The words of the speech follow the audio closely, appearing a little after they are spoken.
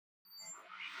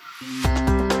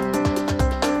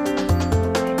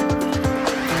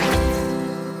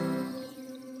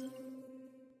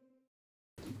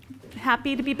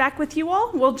Happy to be back with you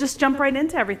all. We'll just jump right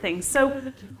into everything.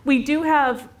 So we do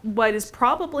have what is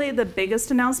probably the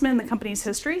biggest announcement in the company's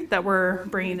history that we're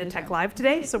bringing to Tech Live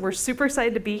today. So we're super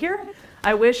excited to be here.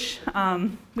 I wish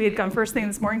we had gone first thing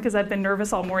this morning because I've been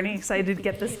nervous all morning, excited to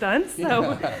get this done.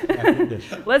 So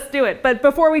let's do it. But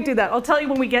before we do that, I'll tell you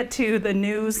when we get to the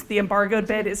news, the embargoed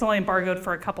bit. It's only embargoed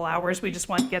for a couple hours. We just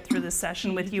want to get through this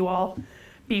session with you all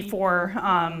before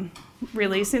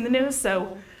releasing the news.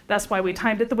 So that's why we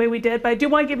timed it the way we did. But I do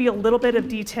want to give you a little bit of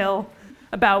detail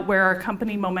about where our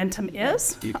company momentum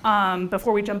is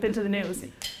before we jump into the news.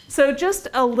 So just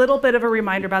a little bit of a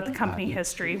reminder about the company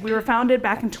history. We were founded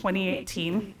back in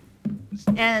 2018.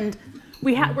 And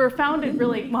we were founded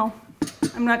really, well,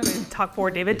 I'm not going to talk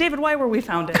for David. David, why were we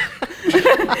founded?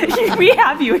 We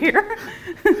have you here.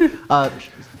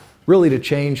 Really to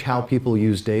change how people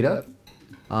use data,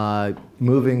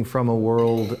 moving from a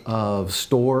world of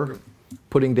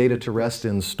putting data to rest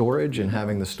in storage and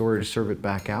having the storage serve it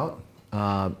back out,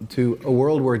 to a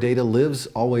world where data lives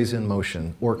always in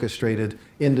motion, orchestrated,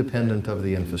 independent of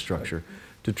the infrastructure,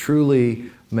 to truly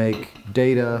make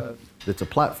data that's a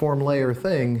platform layer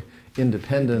thing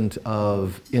independent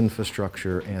of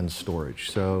infrastructure and storage.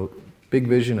 So big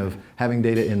vision of having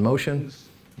data in motion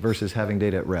versus having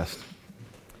data at rest.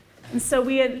 And so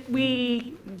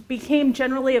we became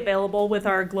generally available with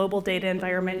our global data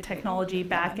environment technology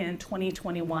back in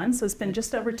 2021. So it's been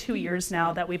just over 2 years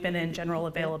now that we've been in general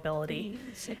availability.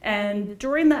 And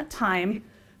during that time,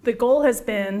 the goal has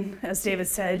been, as David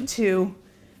said, to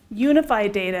unify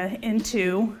data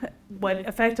into what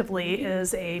effectively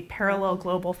is a parallel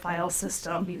global file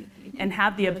system and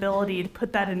have the ability to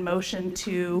put that in motion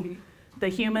to the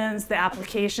humans, the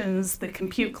applications, the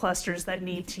compute clusters that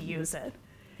need to use it.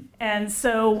 And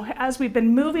so as we've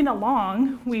been moving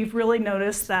along, we've really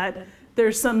noticed that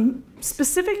there's some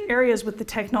specific areas with the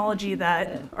technology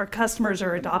that our customers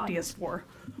are adopting us for.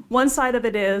 One side of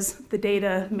it is the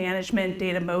data management,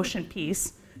 data motion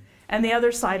piece, and the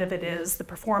other side of it is the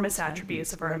performance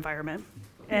attributes of our environment.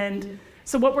 And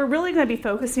so what we're really going to be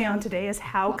focusing on today is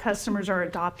how customers are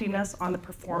adopting us on the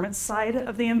performance side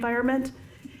of the environment.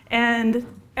 And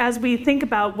as we think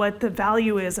about what the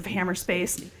value is of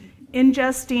Hammerspace,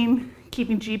 ingesting,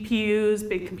 keeping GPUs,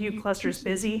 big compute clusters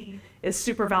busy is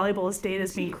super valuable as data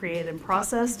is being created and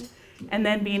processed. And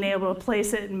then being able to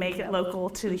place it and make it local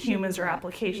to the humans or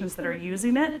applications that are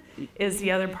using it is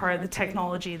the other part of the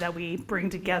technology that we bring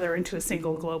together into a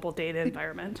single global data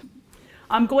environment.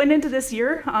 Going into this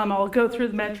year, I'll go through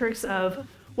the metrics of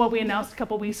what we announced a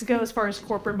couple weeks ago as far as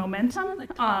corporate momentum.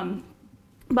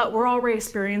 But we're already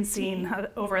experiencing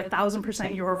over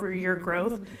 1,000% year-over-year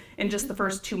growth in just the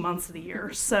first 2 months of the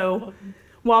year. So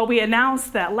while we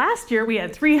announced that last year we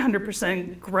had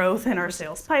 300% growth in our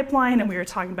sales pipeline and we were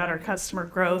talking about our customer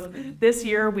growth, this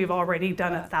year we've already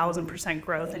done 1,000%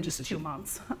 growth in just 2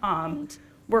 months.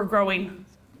 We're growing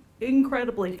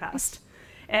incredibly fast.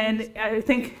 And I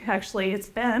think actually it's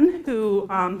Ben who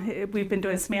we've been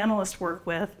doing some analyst work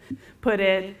with, put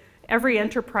it, every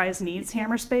enterprise needs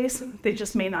Hammerspace. They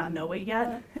just may not know it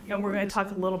yet. And we're going to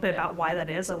talk a little bit about why that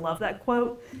is. I love that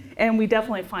quote. And we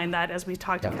definitely find that as we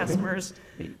talk to customers,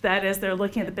 that as they're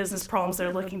looking at the business problems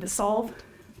they're looking to solve,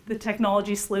 the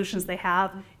technology solutions they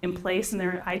have in place in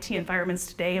their IT environments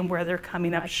today and where they're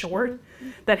coming up short,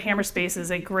 that Hammerspace is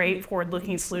a great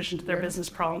forward-looking solution to their business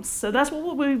problems. So that's what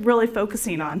we'll be really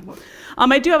focusing on.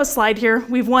 I do have a slide here.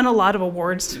 We've won a lot of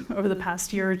awards over the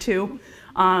past year or two.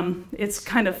 It's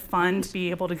kind of fun to be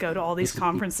able to go to all these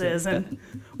conferences, and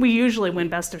we usually win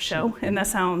Best of Show, and that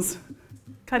sounds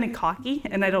kind of cocky,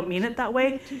 and I don't mean it that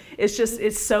way. It's just,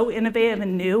 it's so innovative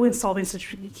and new in solving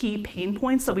such key pain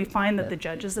points that we find that the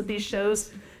judges at these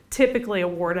shows typically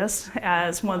award us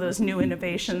as one of those new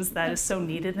innovations that is so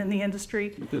needed in the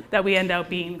industry that we end up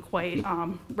being quite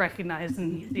recognized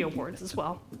in the awards as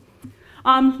well.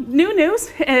 New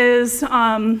news is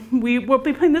we will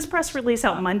be putting this press release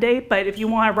out Monday, but if you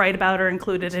want to write about or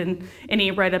include it in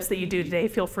any write-ups that you do today,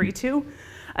 feel free to.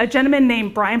 A gentleman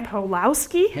named Brian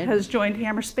Pawlowski has joined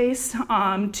Hammerspace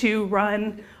to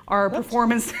run our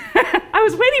performance. I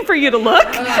was waiting for you to look.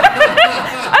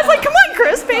 I was like, come on,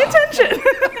 Chris, pay attention.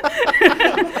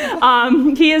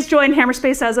 He has joined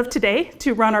Hammerspace as of today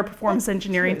to run our performance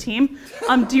engineering team.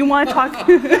 Do you want to talk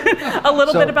a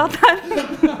little bit about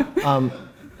that?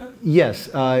 Yes,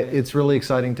 it's really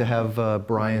exciting to have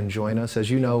Brian join us.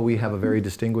 As you know, we have a very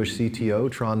distinguished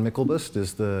CTO. Tron Mickelbust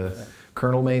is the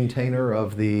kernel maintainer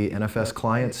of the NFS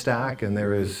client stack, and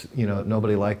there is,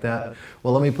 nobody like that.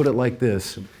 Well, let me put it like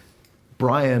this.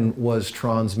 Brian was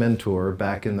Tron's mentor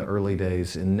back in the early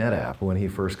days in NetApp when he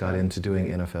first got into doing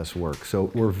NFS work. So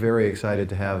we're very excited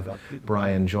to have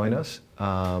Brian join us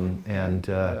and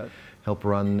help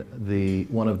run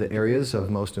one of the areas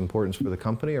of most importance for the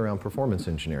company around performance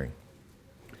engineering.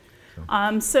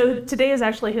 So today is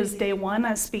actually his day one.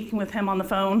 I was speaking with him on the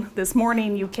phone this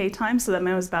morning, UK time, so that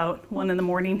was about 1 in the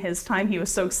morning his time. He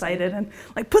was so excited and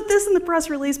like, put this in the press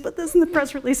release, put this in the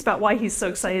press release about why he's so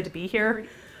excited to be here.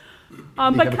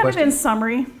 But kind of in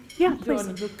summary, yeah, please.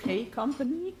 You're a UK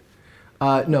company?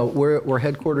 No, we're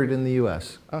headquartered in the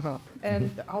US.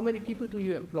 And how many people do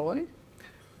you employ?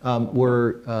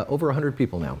 We're over 100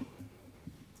 people now.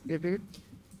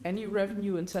 Any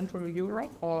revenue in Central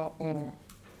Europe or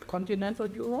continental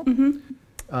Europe?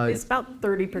 It's about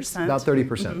 30%. About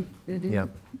 30%, yeah.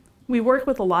 We work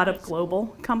with a lot of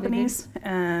global companies,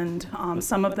 and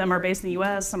some of them are based in the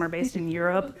US, some are based in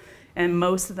Europe, and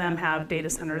most of them have data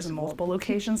centers in multiple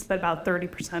locations, but about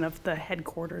 30% of the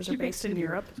headquarters are based in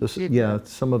Europe. So, yeah,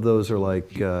 some of those are like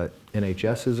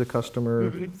NHS is a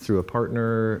customer through a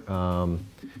partner.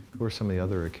 Who are some of the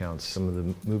other accounts? Some of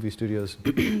the movie studios?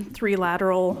 Three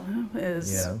Lateral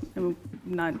is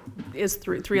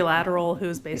Three Lateral,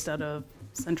 who's based out of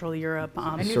Central Europe.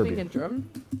 Anything in German?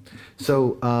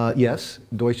 So yes,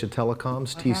 Deutsche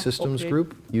Telekom's T-Systems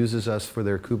Group uses us for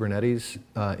their Kubernetes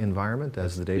environment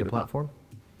as the data platform.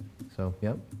 So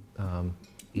yeah,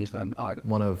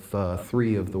 one of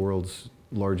 3 of the world's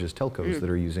largest telcos that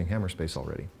are using Hammerspace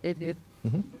already.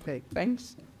 Okay,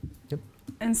 thanks. Yep.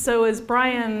 And so as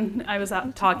Brian, I was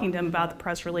out talking to him about the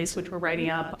press release, which we're writing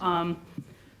up,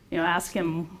 ask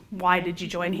him, why did you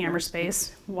join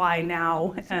Hammerspace? Why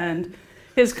now? And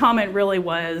his comment really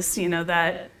was,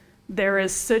 that there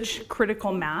is such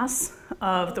critical mass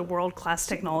of the world-class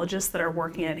technologists that are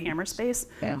working at Hammerspace.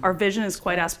 Yeah. Our vision is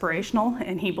quite aspirational,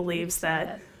 and he believes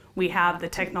that we have the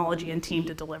technology and team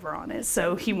to deliver on it.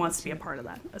 So he wants to be a part of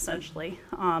that, essentially.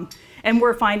 And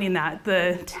we're finding that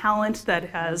the talent that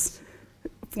has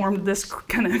formed this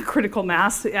kind of critical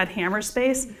mass at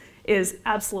Hammerspace is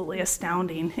absolutely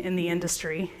astounding in the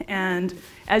industry. And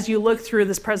as you look through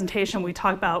this presentation, we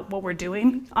talk about what we're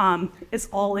doing. It's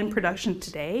all in production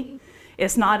today.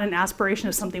 It's not an aspiration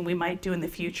of something we might do in the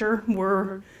future.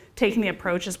 We're taking the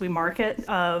approach as we market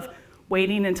of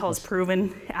waiting until it's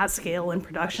proven at scale in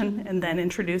production and then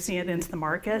introducing it into the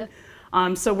market.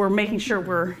 So we're making sure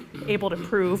we're able to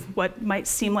prove what might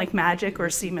seem like magic or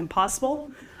seem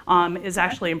impossible is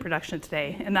actually in production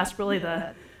today. And that's really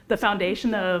the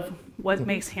foundation of what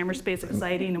makes Hammerspace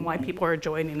exciting and why people are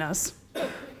joining us.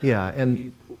 Yeah,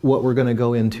 and what we're going to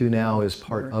go into now is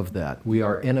part of that. We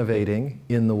are innovating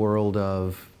in the world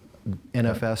of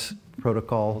NFS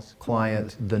protocol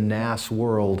client. The NAS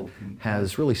world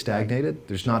has really stagnated.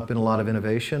 There's not been a lot of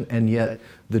innovation, and yet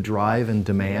the drive and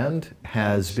demand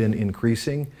has been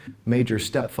increasing. Major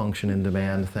step function in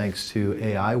demand thanks to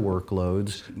AI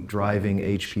workloads driving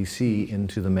HPC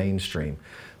into the mainstream.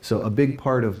 So a big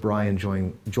part of Brian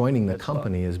joining the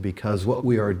company is because what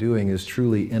we are doing is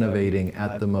truly innovating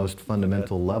at the most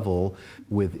fundamental level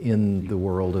within the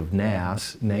world of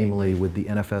NAS, namely with the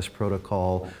NFS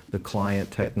protocol, the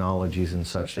client technologies and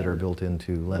such that are built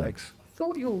into Linux. I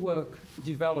thought your work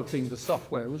developing the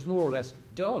software was more or less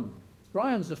done.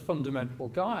 Brian's a fundamental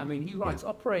guy. I mean, he writes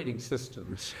operating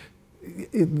systems.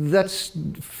 That's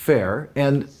fair,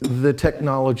 and the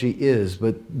technology is,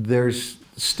 but there's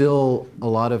still a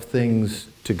lot of things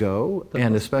to go,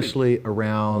 and especially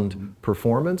around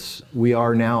performance. We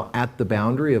are now at the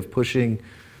boundary of pushing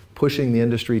the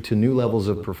industry to new levels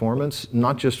of performance,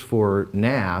 not just for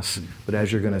NAS, but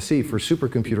as you're going to see, for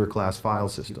supercomputer class file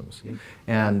systems.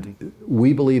 And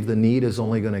we believe the need is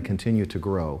only going to continue to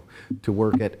grow, to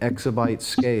work at exabyte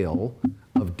scale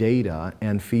of data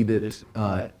and feed it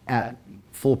at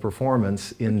full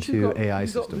performance into AI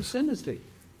systems. You got vicinity.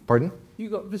 Pardon? You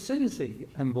got vicinity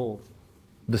involved.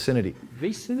 Vicinity.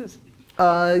 Vicinity.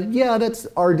 Yeah, that's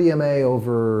RDMA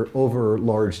over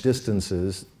large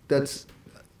distances. That's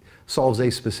solves a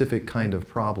specific kind of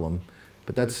problem,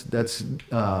 but that's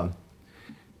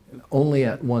only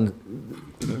at one.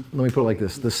 Let me put it like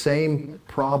this: the same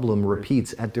problem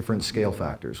repeats at different scale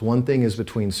factors. One thing is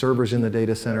between servers in the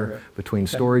data center, between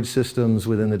storage systems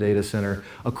within the data center,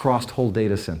 across whole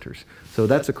data centers. So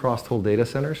that's across whole data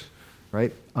centers,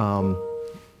 right?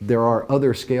 There are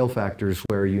other scale factors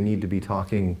where you need to be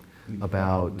talking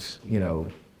about,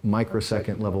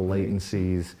 microsecond level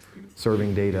latencies,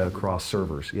 serving data across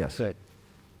servers. Yes. So,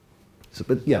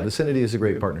 but yeah, Vicinity is a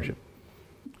great partnership.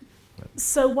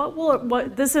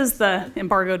 So this is the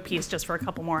embargoed piece just for a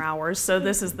couple more hours. So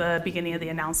this is the beginning of the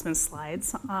announcement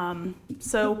slides.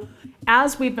 So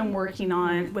as we've been working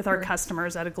on with our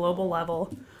customers at a global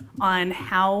level on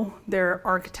how they're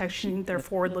architecting their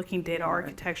forward-looking data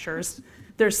architectures,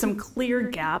 there's some clear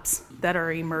gaps that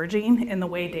are emerging in the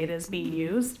way data is being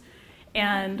used.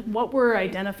 And what we're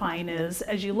identifying is,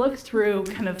 as you look through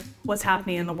kind of what's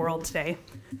happening in the world today,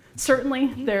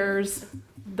 certainly there's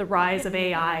the rise of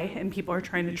AI and people are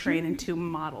trying to train into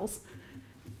models.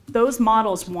 Those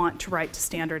models want to write to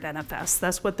standard NFS.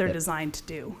 That's what they're designed to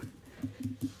do.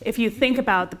 If you think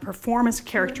about the performance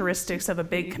characteristics of a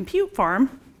big compute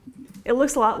farm, it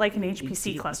looks a lot like an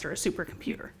HPC cluster, a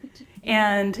supercomputer.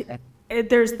 And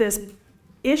there's this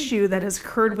issue that has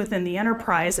occurred within the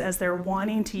enterprise as they're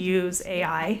wanting to use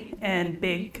AI and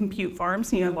big compute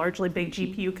farms, largely big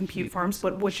GPU compute farms,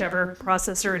 but whichever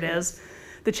processor it is.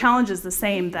 The challenge is the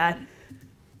same, that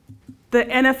the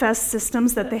NFS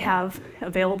systems that they have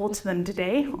available to them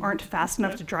today aren't fast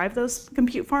enough to drive those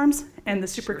compute farms, and the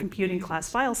supercomputing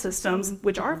class file systems,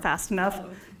 which are fast enough,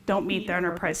 don't meet their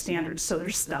enterprise standards, so they're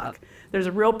stuck. There's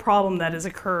a real problem that has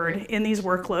occurred in these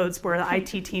workloads where the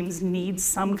IT teams need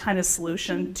some kind of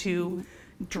solution to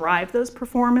drive those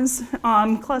performance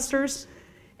clusters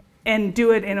and do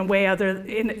it in a way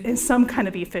in some kind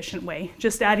of efficient way.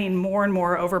 Just adding more and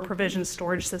more over-provisioned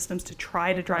storage systems to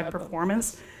try to drive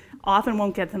performance often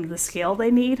won't get them to the scale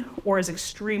they need, or is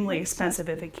extremely expensive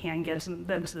if it can get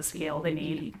them to the scale they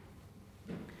need.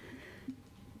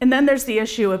 And then there's the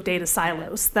issue of data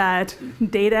silos, that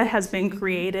data has been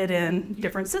created in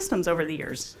different systems over the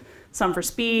years. Some for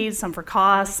speed, some for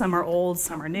cost, some are old,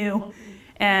 some are new.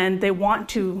 And they want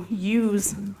to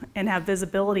use and have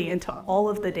visibility into all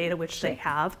of the data which they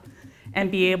have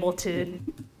and be able to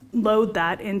load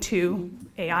that into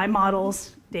AI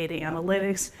models, data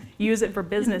analytics, use it for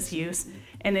business use,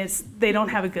 and they don't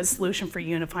have a good solution for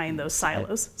unifying those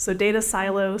silos. So data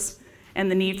silos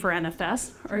and the need for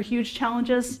NFS are huge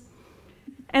challenges.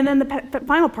 And then the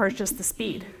final part is just the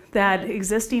speed, that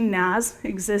existing NAS,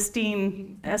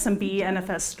 existing SMB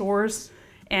NFS stores,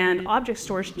 and object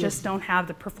stores just don't have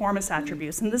the performance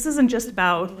attributes. And this isn't just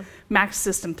about max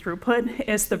system throughput,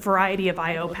 it's the variety of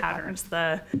I/O patterns,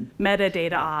 the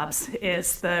metadata ops,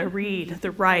 it's the read,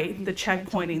 the write, the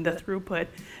checkpointing, the throughput,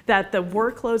 that the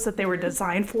workloads that they were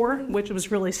designed for, which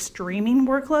was really streaming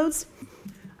workloads,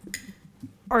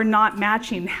 are not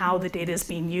matching how the data is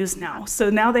being used now. So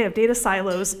now they have data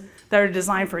silos that are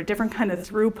designed for a different kind of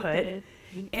throughput,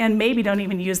 and maybe don't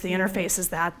even use the interfaces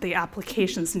that the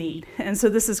applications need. And so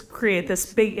this has created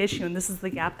this big issue, and this is the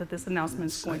gap that this announcement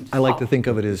is going to I like to solve. think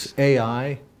of it as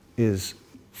AI is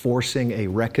forcing a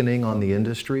reckoning on the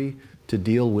industry to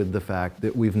deal with the fact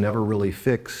that we've never really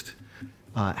fixed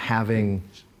having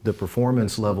the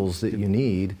performance levels that you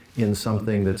need in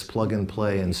something that's plug and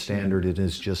play and standard. It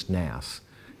is just NAS.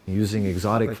 Using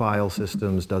exotic file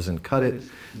systems doesn't cut it.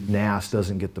 NAS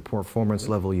doesn't get the performance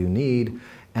level you need.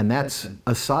 And that's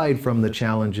aside from the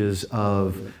challenges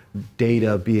of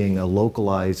data being a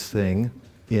localized thing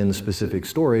in specific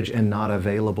storage and not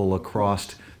available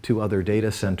across to other data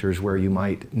centers where you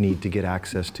might need to get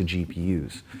access to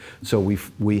GPUs. So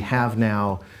we have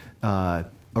now a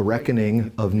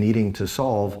reckoning of needing to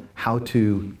solve how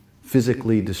to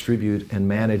physically distribute and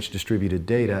manage distributed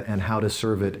data and how to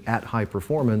serve it at high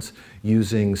performance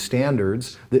using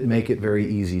standards that make it very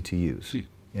easy to use.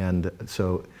 And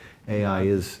so AI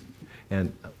is,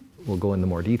 and we'll go into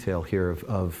more detail here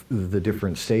of the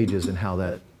different stages and how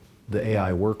that the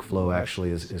AI workflow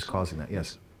actually is causing that.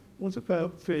 Yes? What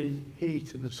about the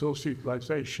heat and the source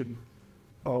utilization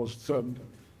of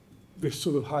this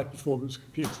sort of high performance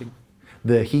computing?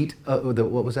 The heat,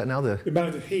 what was that now? The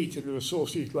amount of heat and the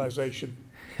resource utilization,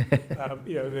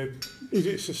 is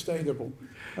it sustainable?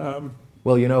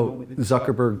 Well,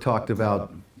 Zuckerberg talked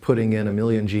about putting in 1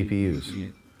 million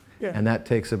GPUs. Yeah. And that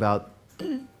takes about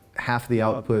half the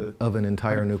output of an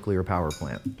entire nuclear power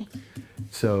plant.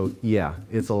 So yeah,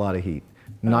 it's a lot of heat.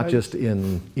 Not just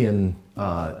in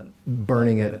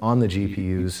burning it on the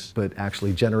GPUs, but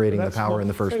actually generating the power in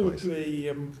the first place.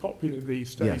 That's popular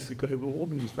these days, Yes. the global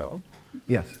warming spell.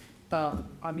 Yes.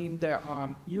 I mean, there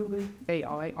are new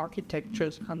AI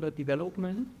architectures under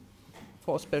development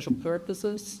for special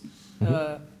purposes,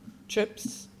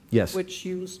 chips, Yes. which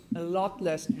use a lot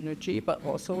less energy, but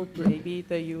also maybe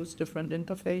they use different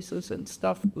interfaces and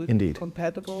stuff Indeed.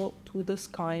 compatible to this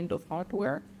kind of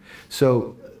hardware.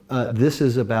 So this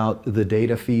is about the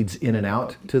data feeds in and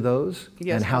out to those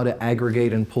Yes. and how to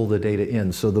aggregate and pull the data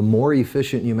in. So the more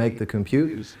efficient you make the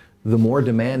compute, the more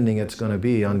demanding it's going to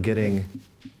be on getting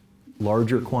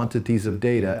larger quantities of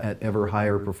data at ever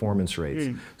higher performance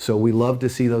rates. So we love to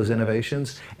see those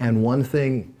innovations. And one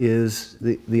thing is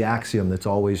the axiom that's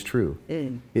always true.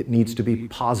 It needs to be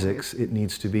POSIX. It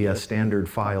needs to be a standard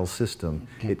file system.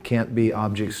 It can't be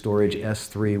object storage,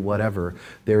 S3, whatever.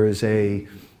 There is a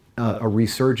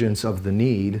resurgence of the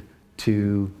need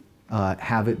to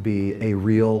have it be a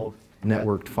real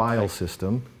networked file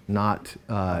system, not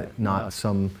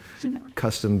some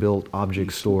custom-built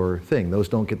object store thing. Those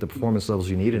don't get the performance levels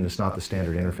you need, and it's not the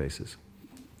standard interfaces.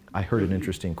 I heard an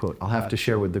interesting quote. I'll have to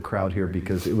share with the crowd here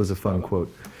because it was a fun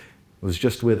quote. It was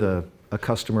just with a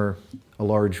customer, a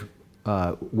large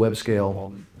web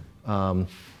scale,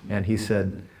 and he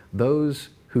said, those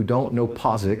who don't know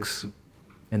POSIX,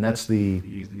 and that's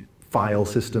the file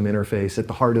system interface at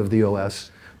the heart of the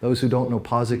OS, those who don't know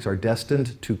POSIX are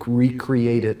destined to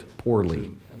recreate it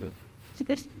poorly.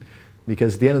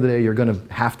 Because at the end of the day, you're going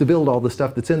to have to build all the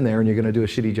stuff that's in there, and you're going to do a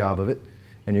shitty job of it,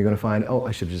 and you're going to find, oh,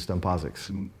 I should have just done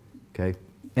POSIX. Okay?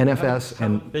 NFS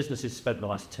and businesses spent the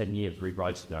last 10 years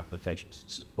rewriting their applications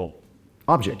to support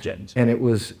object. And it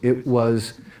was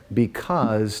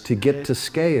because to get to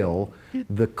scale,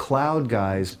 the cloud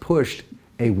guys pushed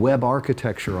a web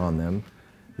architecture on them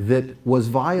that was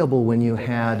viable when you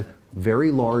had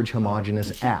very large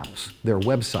homogeneous apps, their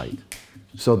website.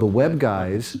 So the web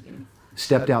guys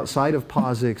stepped outside of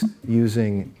POSIX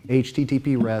using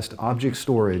HTTP REST object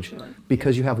storage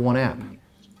because you have one app,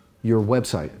 your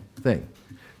website thing.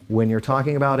 When you're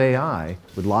talking about AI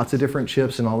with lots of different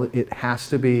chips and all, it has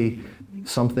to be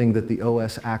something that the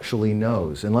OS actually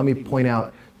knows. And let me point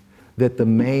out that the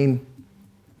main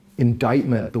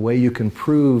indictment, the way you can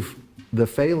prove the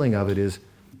failing of it is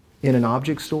in an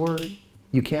object store,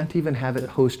 you can't even have it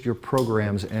host your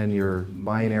programs and your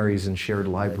binaries and shared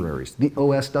libraries. The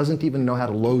OS doesn't even know how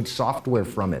to load software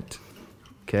from it.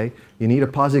 Okay? You need a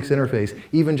POSIX interface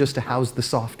even just to house the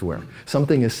software.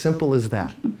 Something as simple as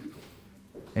that.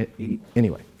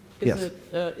 Anyway, yes?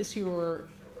 Is your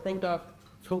product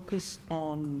focused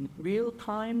on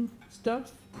real-time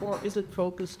stuff, or is it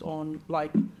focused on,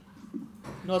 like,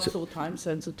 not so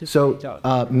time-sensitive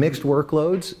data? Mixed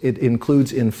workloads, it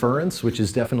includes inference, which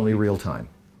is definitely real-time.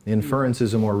 Inference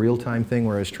is a more real-time thing,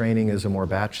 whereas training is a more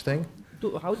batch thing.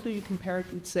 How do you compare it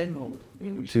with Zeno?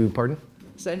 Pardon?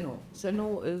 Zeno.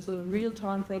 Zeno is a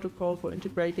real-time protocol for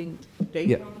integrating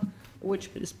data, which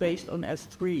is based on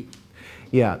S3.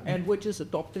 Yeah. And which is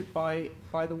adopted by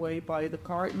the way, by the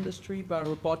car industry, by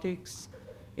robotics,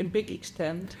 in big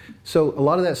extent. So a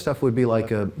lot of that stuff would be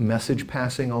like a message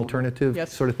passing alternative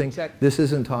sort of thing. Exactly. This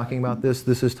isn't talking about this.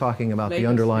 This is talking about the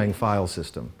underlying file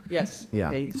system. Yes. Yeah.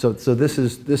 Okay. So this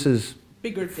is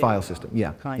Bigger file data. system.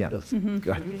 Yeah. Kind of. Mm-hmm.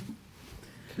 Go ahead.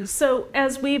 So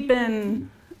as we've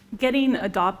been getting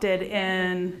adopted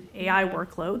in AI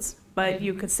workloads, but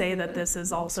you could say that this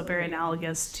is also very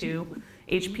analogous to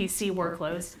HPC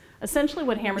workloads. Essentially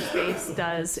what Hammerspace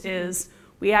does is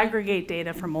we aggregate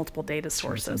data from multiple data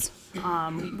sources.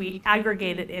 We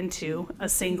aggregate it into a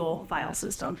single file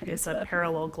system. It's a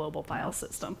parallel global file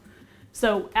system.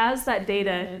 So as that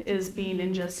data is being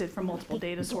ingested from multiple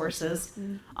data sources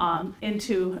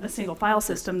into a single file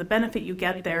system, the benefit you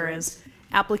get there is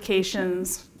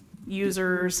applications,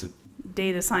 users,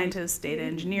 data scientists, data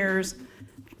engineers,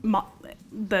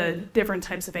 the different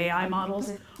types of AI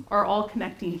models are all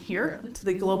connecting here to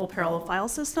the global parallel file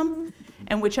system,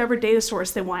 and whichever data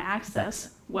source they want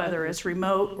access, whether it's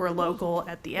remote or local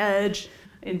at the edge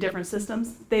in different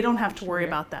systems, they don't have to worry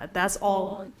about that. That's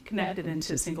all connected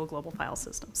into a single global file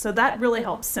system. So that really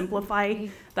helps simplify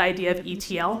the idea of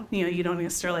ETL. You don't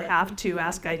necessarily have to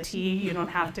ask IT, you don't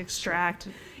have to extract.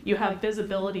 You have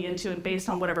visibility into, and based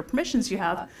on whatever permissions you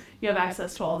have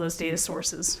access to all those data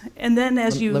sources. And then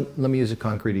as you... Let me use a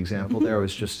concrete example there. I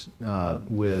was just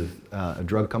with a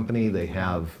drug company. They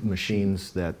have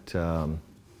machines that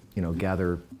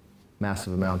gather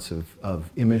massive amounts of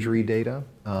imagery data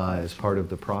as part of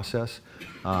the process.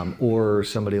 Or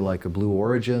somebody like a Blue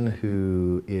Origin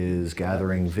who is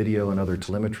gathering video and other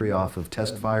telemetry off of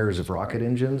test fires of rocket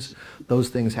engines. Those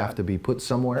things have to be put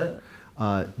somewhere.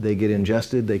 They get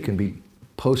ingested, they can be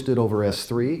posted over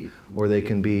S3, or they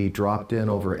can be dropped in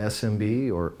over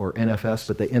SMB or NFS,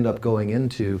 but they end up going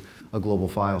into a global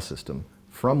file system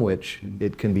from which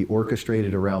it can be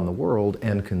orchestrated around the world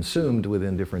and consumed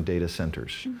within different data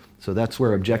centers. So that's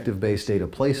where objective-based data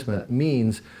placement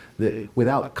means that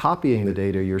without copying the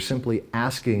data, you're simply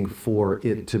asking for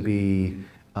it to be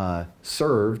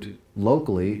served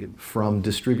locally from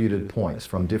distributed points,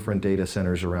 from different data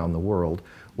centers around the world,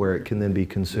 where it can then be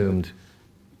consumed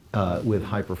with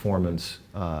high performance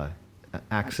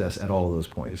access at all of those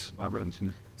points.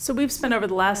 So we've spent over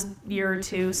the last year or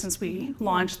two since we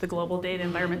launched the global data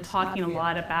environment talking a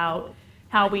lot about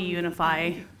how we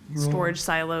unify storage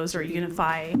silos or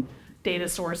unify data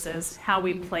sources, how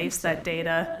we place that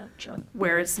data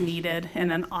where it's needed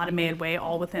in an automated way,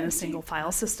 all within a single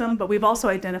file system. But we've also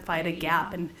identified a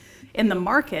gap in the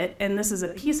market, and this is a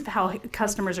piece of how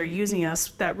customers are using us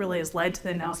that really has led to the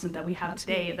announcement that we have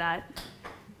today, that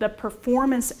the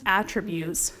performance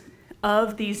attributes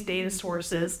of these data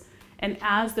sources, and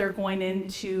as they're going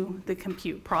into the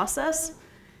compute process,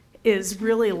 is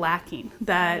really lacking,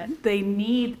 that they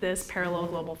need this parallel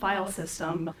global file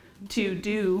system to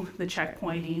do the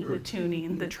checkpointing, the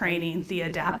tuning, the training, the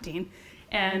adapting.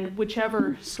 And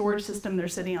whichever storage system they're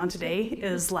sitting on today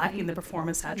is lacking the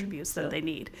performance attributes that they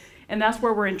need. And that's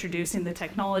where we're introducing the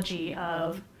technology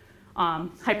of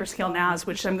hyperscale NAS,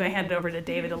 which I'm going to hand it over to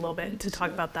David a little bit to talk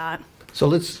about that. So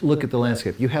let's look at the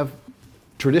landscape. You have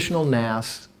traditional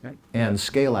NAS and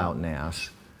scale-out NAS,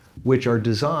 which are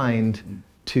designed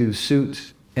to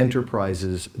suit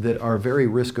enterprises that are very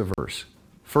risk-averse.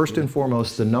 First and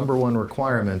foremost, the number one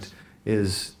requirement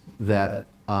is that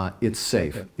it's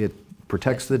safe. It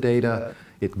protects the data,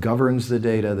 it governs the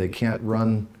data, they can't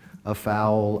run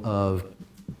afoul of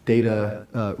data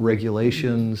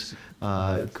regulations,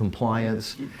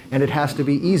 compliance, and it has to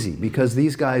be easy because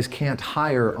these guys can't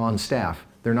hire on staff.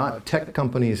 They're not tech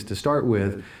companies to start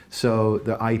with, so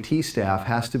the IT staff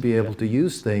has to be able to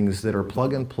use things that are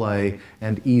plug and play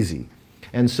and easy.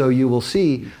 And so you will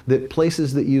see that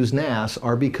places that use NAS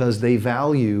are because they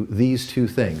value these two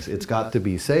things. It's got to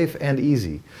be safe and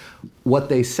easy. What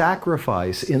they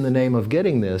sacrifice in the name of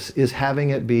getting this is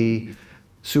having it be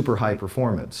super high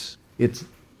performance. It's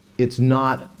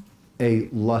not a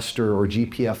Lustre or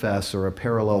GPFS or a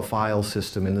parallel file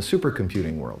system in the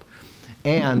supercomputing world.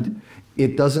 And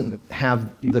it doesn't have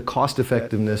the cost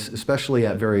effectiveness, especially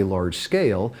at very large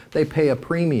scale. They pay a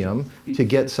premium to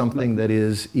get something that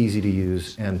is easy to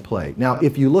use and play. Now,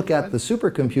 if you look at the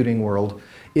supercomputing world,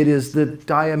 it is the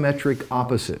diametric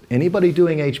opposite. Anybody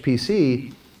doing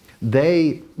HPC,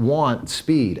 they want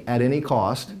speed at any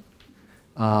cost,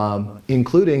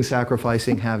 including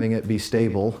sacrificing having it be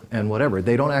stable and whatever.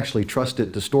 They don't actually trust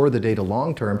it to store the data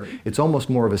long term. It's almost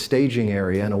more of a staging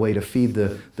area and a way to feed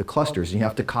the clusters. And you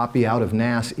have to copy out of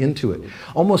NAS into it.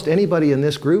 Almost anybody in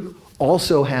this group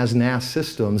also has NAS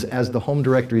systems as the home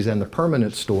directories and the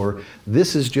permanent store.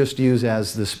 This is just used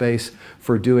as the space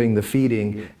for doing the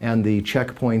feeding and the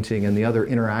checkpointing and the other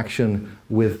interaction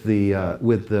with the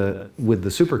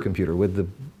supercomputer, with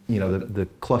the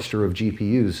cluster of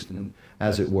GPUs,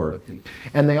 as it were.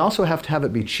 And they also have to have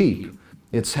it be cheap.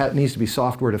 It needs to be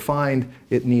software defined.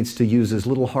 It needs to use as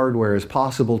little hardware as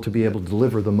possible to be able to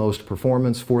deliver the most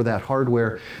performance for that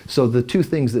hardware. So the two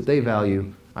things that they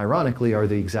value, ironically, are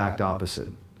the exact opposite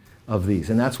of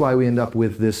these. And that's why we end up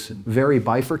with this very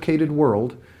bifurcated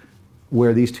world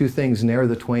where these two things ne'er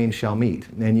the twain shall meet.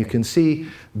 And you can see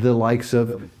the likes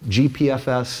of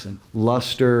GPFS,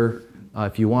 Lustre.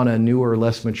 If you want a newer,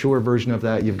 less mature version of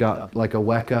that, you've got like a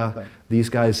Weka. These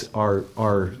guys are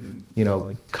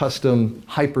custom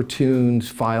hyper-tuned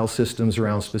file systems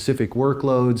around specific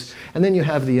workloads. And then you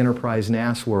have the enterprise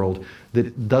NAS world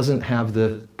that doesn't have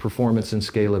the performance and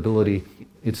scalability.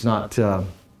 It's not,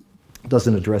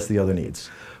 doesn't address the other needs.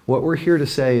 What we're here to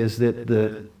say is that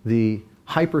the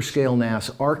hyperscale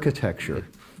NAS architecture,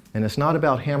 and it's not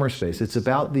about Hammerspace, it's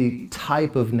about the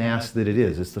type of NAS that it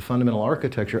is. It's the fundamental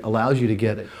architecture, allows you to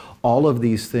get all of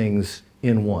these things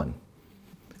in one.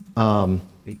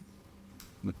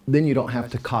 Then you don't have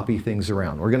to copy things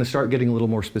around. We're going to start getting a little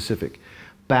more specific.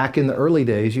 Back in the early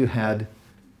days, you had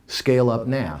scale-up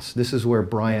NAS. This is where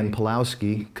Brian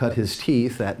Pawlowski cut his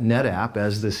teeth at NetApp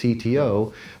as the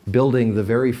CTO, building the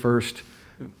very first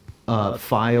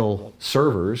file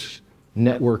servers,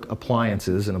 network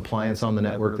appliances, an appliance on the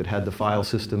network that had the file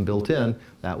system built in.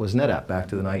 That was NetApp back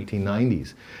to the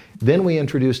 1990s. Then we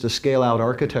introduced a scale-out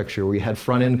architecture where you had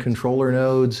front-end controller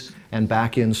nodes and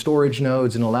back-end storage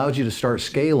nodes, and allowed you to start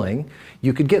scaling.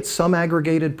 You could get some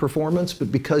aggregated performance,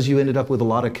 but because you ended up with a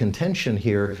lot of contention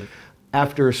here,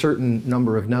 after a certain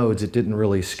number of nodes, it didn't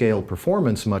really scale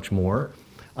performance much more.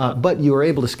 But you were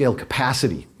able to scale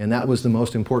capacity, and that was the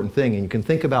most important thing. And you can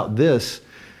think about this.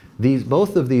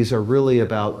 Both of these are really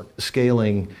about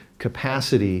scaling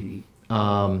capacity.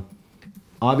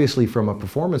 Obviously, from a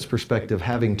performance perspective,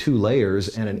 having two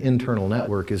layers and an internal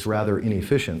network is rather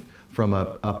inefficient from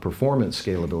a performance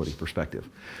scalability perspective.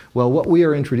 Well, what we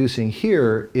are introducing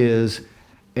here is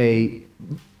a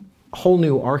whole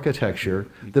new architecture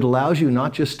that allows you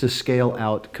not just to scale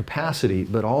out capacity,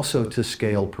 but also to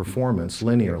scale performance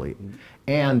linearly.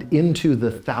 and into the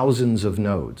thousands of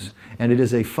nodes. And it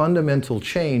is a fundamental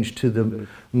change to the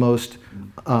most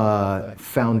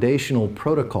foundational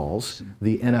protocols,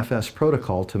 the NFS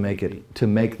protocol, to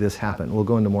make this happen. We'll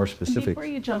go into more specifics. Before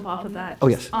you jump off of that, oh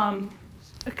yes,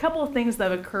 a couple of things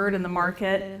that have occurred in the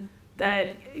market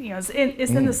that is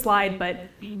in the slide, but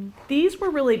these were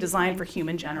really designed for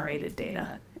human-generated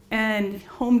data. And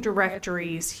home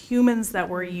directories, humans that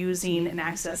were using and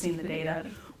accessing the data.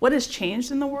 What has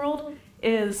changed in the world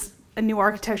is a new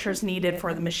architecture is needed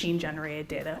for the machine-generated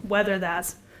data, whether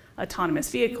that's autonomous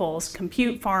vehicles,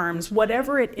 compute farms,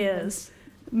 whatever it is.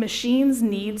 Machines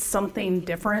need something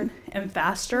different and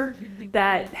faster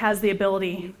that has the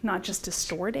ability not just to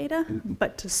store data,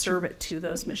 but to serve it to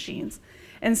those machines.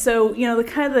 And so,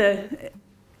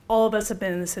 all of us have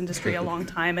been in this industry a long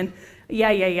time, and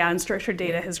unstructured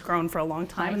data has grown for a long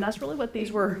time, and that's really what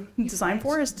these were designed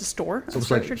for, is to store so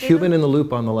it's like data. human in the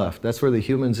loop on the left. That's where the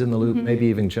humans in the loop, maybe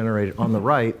even generated. On the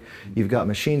right, you've got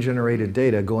machine-generated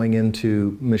data going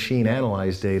into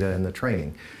machine-analyzed data in the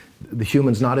training. The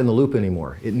human's not in the loop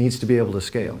anymore. It needs to be able to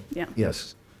scale. Yeah.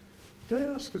 Yes. Can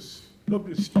I ask not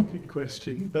a stupid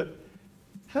question, but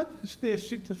how does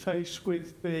this interface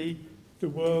with the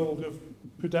world of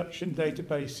production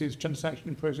databases,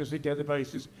 transaction processing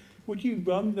databases? Would you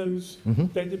run those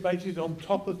databases on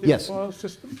top of this file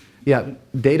system? Yeah,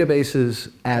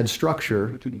 databases add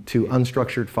structure to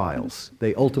unstructured files.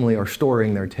 They ultimately are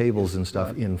storing their tables and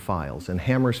stuff in files. And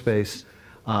Hammerspace,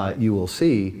 you will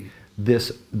see,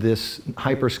 this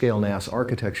hyperscale NAS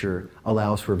architecture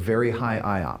allows for very high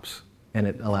IOPS, and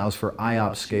it allows for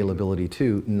IOPS scalability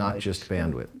too, not just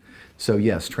bandwidth. So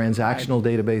yes, transactional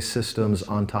database systems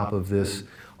on top of this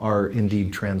are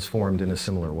indeed transformed in a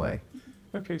similar way.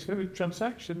 Okay, so with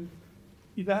transaction,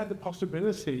 you have the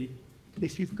possibility,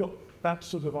 if you've got that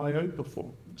sort of I/O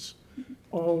performance,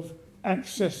 of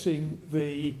accessing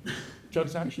the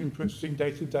transaction processing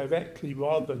data directly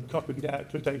rather than copying it out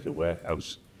to a data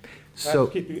warehouse. So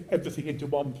keeping everything into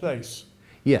one place.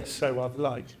 Yes. So I've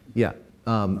liked. Yeah.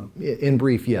 In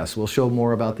brief, yes. We'll show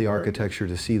more about the architecture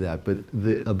to see that, but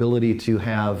the ability to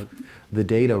have the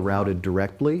data routed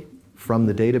directly from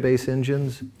the database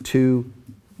engines to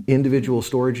individual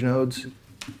storage nodes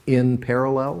in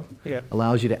parallel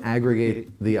allows you to aggregate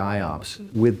the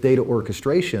IOPS. With data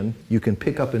orchestration, you can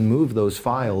pick up and move those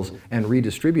files and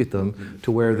redistribute them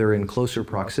to where they're in closer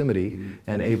proximity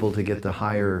and able to get the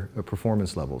higher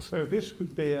performance levels. So this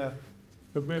would be a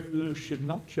revolution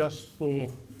not just for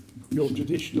your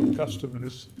traditional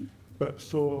customers, but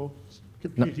for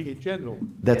computing in general.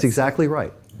 That's exactly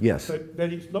right, yes. So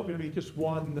then it's not going to be just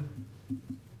one.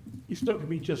 It's not going to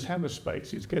be just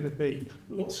Hammerspace. It's going to be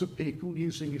lots of people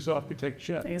using this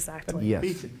architecture. Exactly.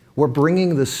 Yes. We're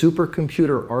bringing the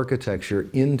supercomputer architecture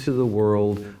into the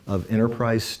world of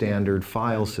enterprise standard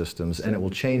file systems, and it will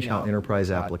change how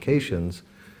enterprise applications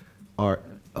are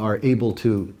able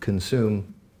to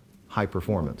consume high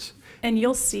performance. And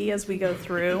you'll see as we go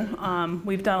through,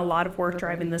 we've done a lot of work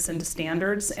driving this into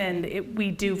standards, and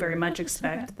we do very much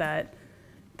expect that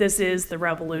this is the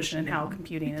revolution in how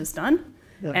computing is done.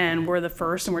 And we're the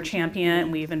first, and we're champion,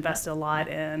 and we've invested a lot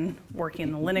in working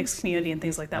in the Linux community and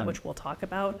things like that, which we'll talk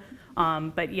about.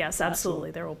 But yes,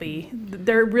 absolutely,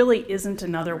 there really isn't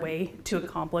another way to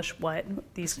accomplish what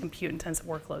these compute-intensive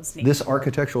workloads need. This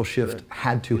architectural shift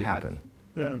had to happen.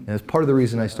 And it's part of the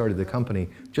reason I started the company.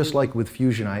 Just like with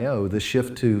Fusion I/O, the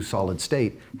shift to solid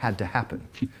state had to happen.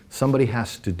 Somebody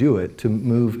has to do it to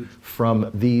move from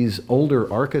these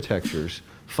older architectures,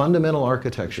 fundamental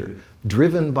architecture,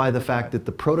 driven by the fact that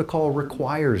the protocol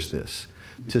requires this,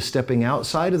 to stepping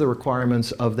outside of the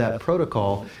requirements of that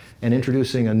protocol and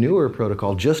introducing a newer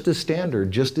protocol, just as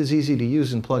standard, just as easy to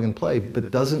use and plug and play,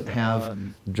 but doesn't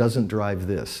drive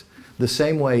this. The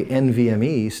same way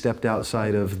NVMe stepped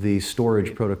outside of the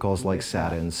storage protocols like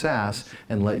SATA and SAS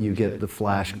and let you get the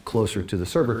flash closer to the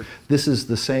server. This is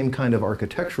the same kind of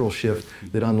architectural shift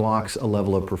that unlocks a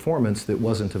level of performance that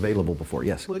wasn't available before.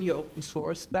 Yes? Will you open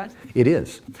source that? It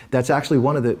is. That's actually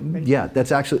one of the,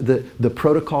 that's actually, the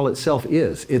protocol itself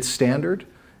is. It's standard.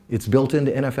 It's built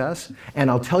into NFS.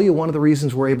 And I'll tell you one of the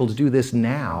reasons we're able to do this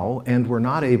now and we're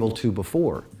not able to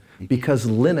before. Because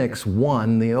Linux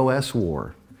won the OS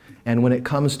war. And when it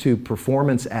comes to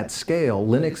performance at scale,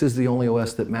 Linux is the only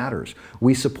OS that matters.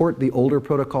 We support the older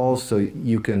protocols so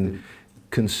you can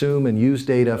consume and use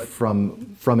data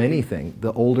from anything.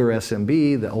 The older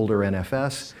SMB, the older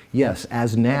NFS. Yes,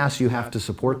 as NAS you have to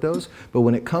support those, but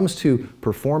when it comes to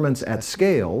performance at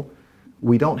scale,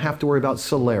 we don't have to worry about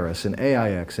Solaris and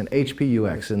AIX and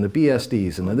HPUX and the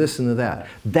BSDs and the this and the that.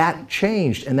 That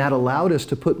changed, and that allowed us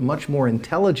to put much more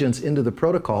intelligence into the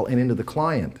protocol and into the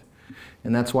client.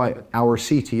 And that's why our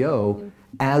CTO,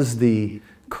 as the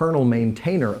kernel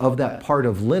maintainer of that part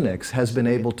of Linux, has been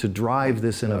able to drive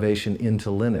this innovation into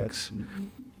Linux.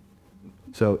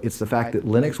 So it's the fact that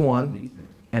Linux won,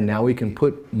 and now we can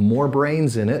put more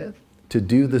brains in it to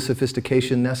do the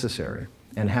sophistication necessary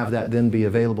and have that then be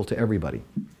available to everybody.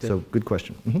 So good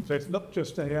question. Mm-hmm. So it's not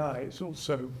just AI, it's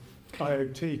also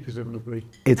IoT, presumably.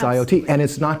 It's IoT, and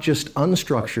it's not just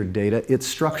unstructured data, it's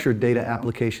structured data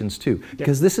applications too.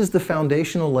 Because this is the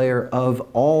foundational layer of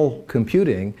all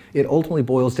computing. It ultimately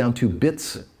boils down to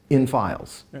bits in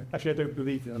files. Yeah. Actually, I don't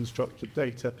believe in unstructured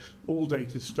data. All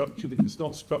data is structured. If it's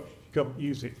not structured, you can't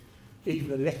use it.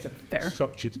 Even a letter is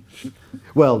structured.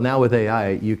 Well, now with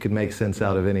AI, you can make sense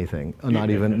out of anything. Not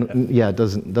even, yeah, it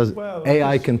doesn't. Well,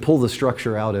 AI can pull the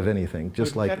structure out of anything,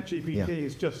 just like. ChatGPT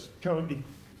is just currently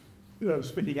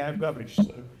spitting out rubbish,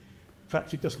 so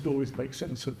perhaps it doesn't always make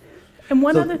sense. And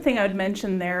one other thing I would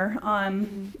mention there,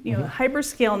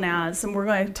 hyperscale NAS, and we're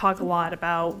going to talk a lot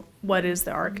about what is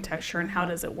the architecture and how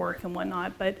does it work and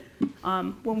whatnot, but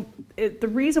the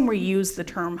reason we use the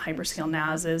term hyperscale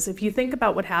NAS is if you think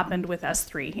about what happened with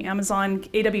S3,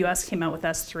 AWS came out with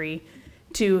S3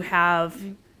 to have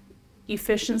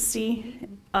efficiency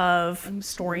of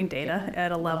storing data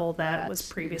at a level that was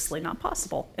previously not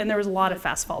possible. And there was a lot of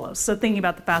fast follows. So thinking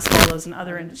about the fast follows in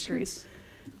other industries.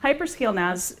 Hyperscale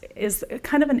NAS is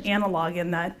kind of an analog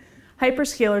in that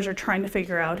hyperscalers are trying to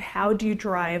figure out how do you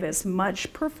drive as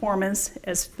much performance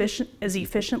as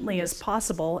efficiently as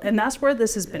possible. And that's where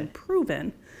this has been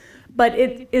proven. But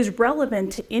it is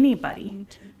relevant to anybody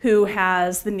who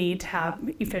has the need to have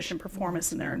efficient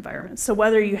performance in their environment. So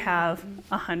whether you have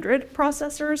 100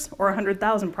 processors or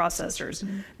 100,000 processors,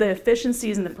 the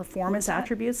efficiencies and the performance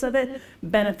attributes of it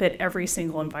benefit every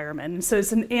single environment. And so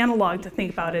it's an analog to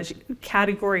think about as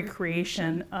category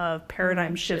creation of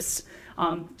paradigm shifts.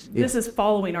 This is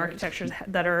following architectures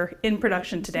that are in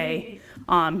production today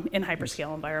in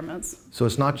hyperscale environments. So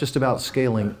it's not just about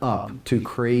scaling up to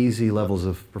crazy levels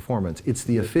of performance. It's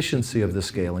the efficiency of the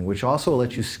scaling, which also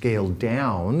lets you scale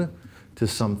down to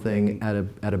something at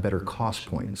a better cost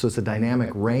point. So it's a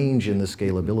dynamic range in the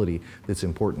scalability that's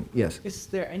important. Yes? Is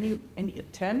there any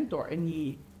attempt or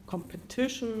any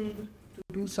competition to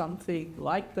do something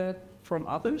like that from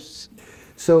others?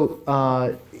 So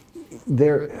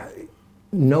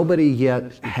nobody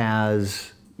yet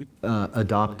has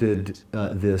adopted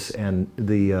this and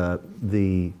the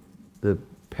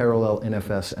parallel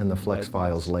NFS and the flex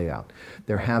files layout.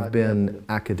 There have been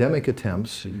academic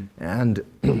attempts, and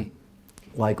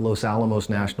like Los Alamos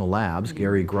National Labs,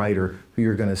 Gary Greider, who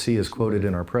you're going to see is quoted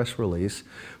in our press release,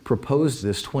 proposed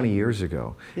this 20 years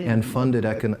ago and funded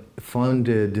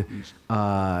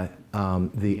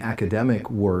the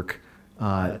academic work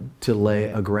to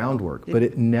lay a groundwork, but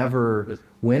it never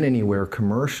went anywhere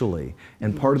commercially.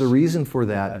 And part of the reason for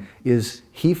that is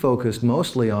he focused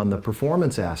mostly on the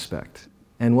performance aspect.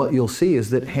 And what you'll see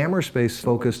is that Hammerspace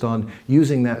focused on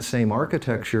using that same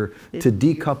architecture to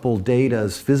decouple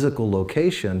data's physical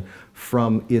location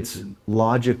from its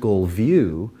logical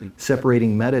view,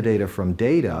 separating metadata from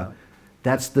data.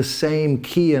 That's the same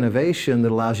key innovation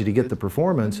that allows you to get the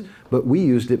performance, but we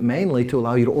used it mainly to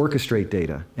allow you to orchestrate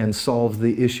data and solve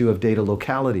the issue of data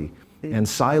locality and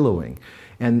siloing.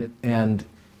 And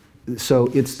so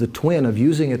it's the twin of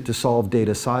using it to solve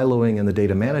data siloing and the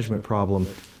data management problem,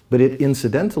 but it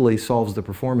incidentally solves the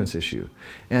performance issue.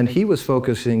 And he was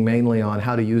focusing mainly on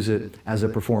how to use it as a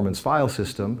performance file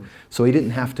system, so he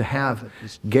didn't have to have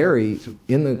Gary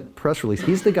in the press release.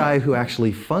 He's the guy who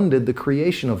actually funded the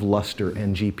creation of Lustre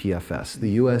and GPFS,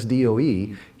 the US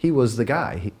DOE. He was the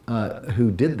guy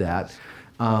who did that.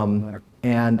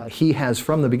 And he has,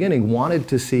 from the beginning, wanted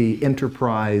to see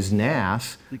enterprise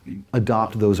NAS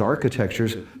adopt those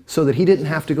architectures so that he didn't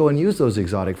have to go and use those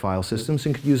exotic file systems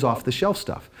and could use off-the-shelf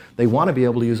stuff. They want to be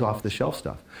able to use off-the-shelf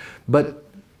stuff. But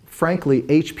frankly,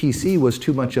 HPC was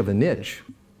too much of a niche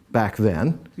back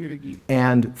then,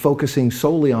 and focusing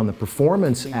solely on the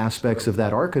performance aspects of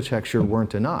that architecture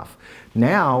weren't enough.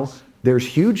 Now, there's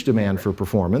huge demand for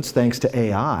performance thanks to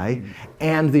AI,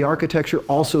 and the architecture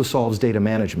also solves data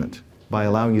management by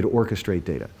allowing you to orchestrate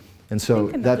data. And so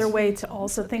I think another way to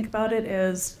also think about it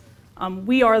is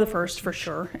we are the first for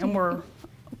sure, and we're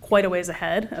quite a ways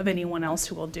ahead of anyone else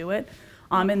who will do it.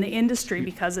 And the industry,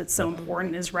 because it's so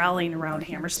important, is rallying around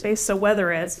Hammerspace. So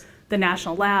whether it's the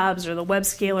national labs or the web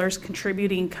scalers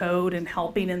contributing code and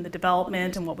helping in the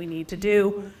development and what we need to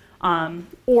do,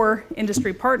 or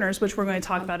industry partners, which we're going to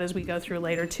talk about as we go through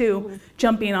later too,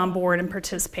 jumping on board and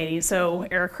participating. So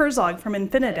Eric Herzog from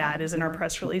Infinidad is in our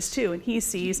press release too, and he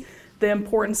sees the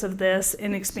importance of this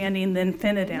in expanding the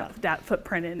infinite that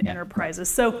footprint in enterprises.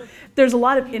 So there's a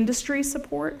lot of industry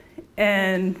support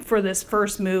and for this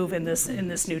first move in this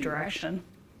new direction.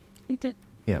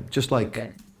 Yeah, just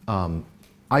like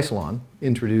Isilon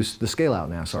introduced the scale-out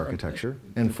NAS architecture,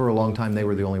 and for a long time they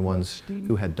were the only ones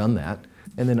who had done that,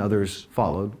 and then others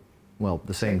followed. Well,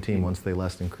 the same team once they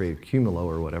left and created Cumulo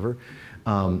or whatever.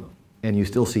 And you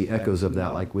still see echoes of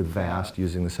that, like with VAST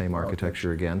using the same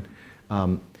architecture again.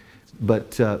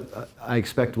 But I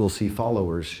expect we'll see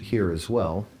followers here as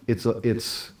well.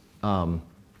 It's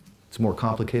more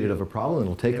complicated of a problem,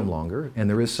 it'll take them longer, and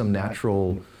there is some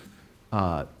natural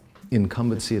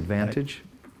incumbency advantage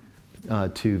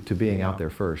to being out there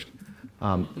first.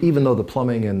 Even though the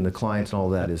plumbing and the clients and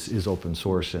all that is open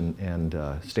source and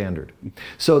standard.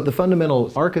 So the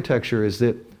fundamental architecture is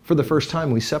that for the first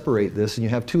time we separate this and you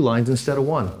have two lines instead of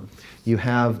one. You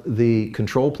have the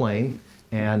control plane,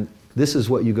 and this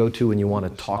is what you go to when you want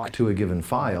to talk to a given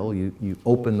file. You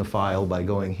open the file by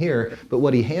going here, but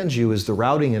what he hands you is the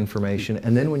routing information,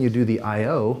 and then when you do the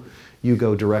I/O, you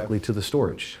go directly to the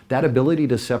storage. That ability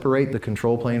to separate the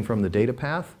control plane from the data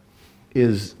path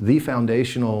is the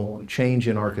foundational change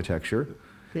in architecture.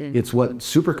 It's what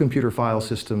supercomputer file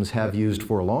systems have used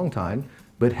for a long time,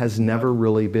 but has never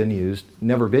really been used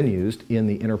in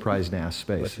the enterprise NAS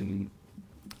space. This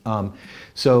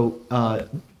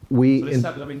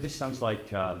sounds like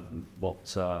what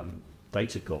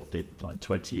Datacor did like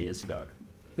 20 years ago.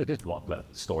 Like the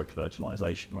storage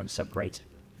virtualization when separated.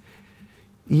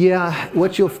 Yeah,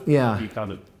 You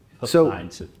kind of put that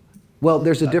into. Well,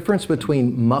 there's a difference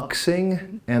between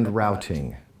muxing and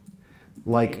routing.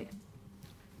 Like,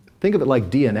 think of it like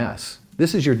DNS.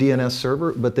 This is your DNS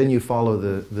server, but then you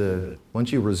follow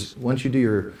once you do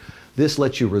your, this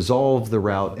lets you resolve the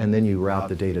route and then you route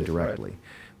the data directly.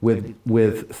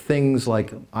 With things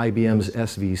like IBM's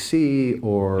SVC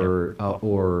or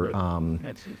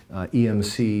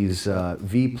EMC's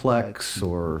vPlex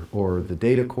or the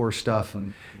data core stuff,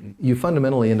 you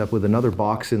fundamentally end up with another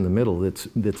box in the middle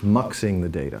that's muxing the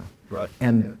data. Right.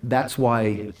 And that's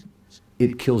why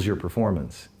it kills your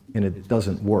performance and it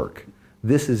doesn't work.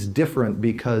 This is different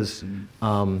because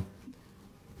the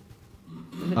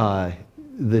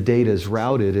data is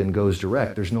routed and goes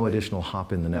direct. There's no additional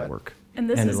hop in the network. And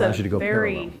this is allows you to a go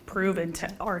very parallel. proven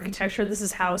architecture. This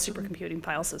is how supercomputing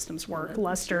file systems work.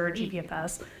 Lustre,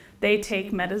 GPFS, they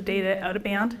take metadata out of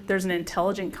band. There's an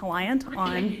intelligent client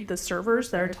on the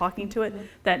servers that are talking to it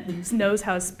that knows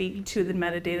how to speak to the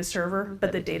metadata server,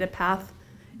 but the data path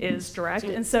is direct.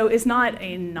 And so it's not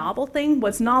a novel thing.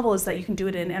 What's novel is that you can do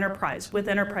it in enterprise with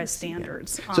enterprise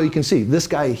standards. So you can see this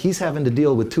guy, he's having to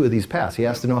deal with two of these paths. He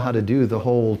has to know how to do the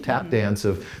whole tap dance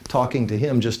of talking to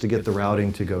him just to get the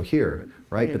routing to go here,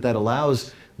 right? But that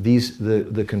allows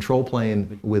the control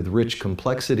plane with rich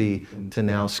complexity to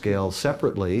now scale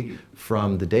separately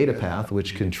from the data path,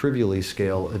 which can trivially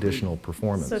scale additional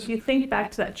performance. So if you think back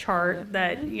to that chart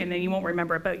that, you won't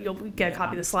remember it, but you'll get a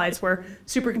copy of the slides where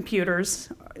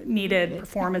supercomputers needed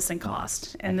performance and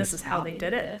cost, and this is how they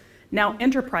did it. Now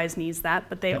enterprise needs that,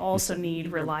 but they also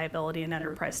need reliability and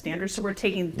enterprise standards. So we're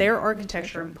taking their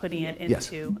architecture and putting it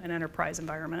into an enterprise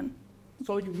environment.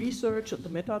 So you research the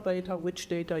metadata, which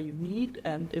data you need,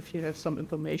 and if you have some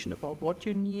information about what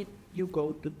you need, you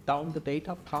go down the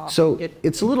data path. So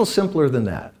it's a little simpler than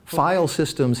that. File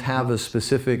systems have a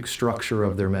specific structure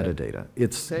of their metadata.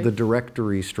 It's the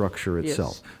directory structure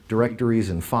itself. Yes. Directories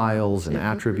and files and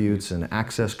attributes and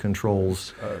access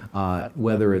controls,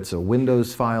 whether it's a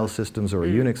Windows file systems or a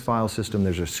Unix file system,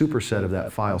 there's a superset of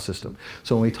that file system.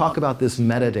 So when we talk about this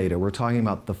metadata, we're talking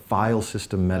about the file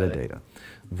system metadata.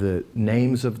 The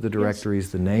names of the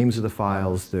directories, the names of the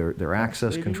files, their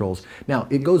access controls. Now,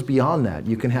 it goes beyond that.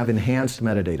 You can have enhanced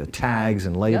metadata, tags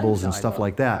and labels and stuff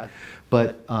like that.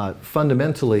 But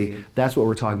fundamentally, that's what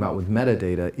we're talking about with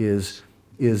metadata is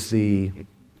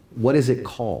what is it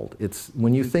called? It's,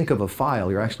 when you think of a file,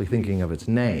 you're actually thinking of its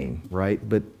name, right?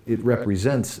 But it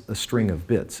represents a string of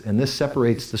bits. And this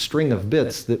separates the string of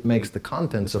bits that makes the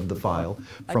contents of the file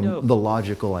from the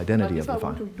logical identity of the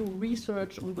file. If I want to do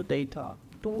research on the data,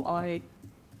 do I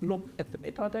look at the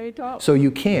metadata? So you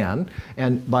can,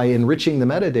 and by enriching the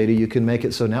metadata, you can make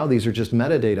it so now these are just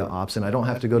metadata ops, and I don't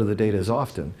have to go to the data as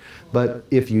often. But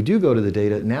if you do go to the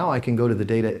data, now I can go to the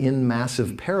data in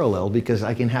massive parallel because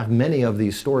I can have many of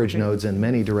these storage nodes and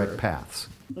many direct paths.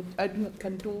 I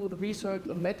can do the research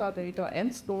on metadata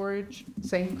and storage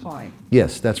same time.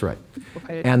 Yes, that's right.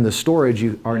 Okay. And the storage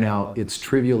it's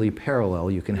trivially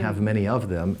parallel. You can have many of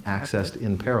them accessed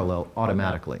in parallel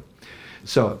automatically.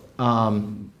 So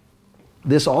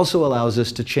This also allows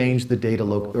us to change the data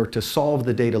or to solve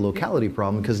the data locality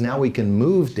problem, because now we can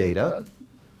move data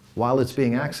while it's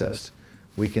being accessed.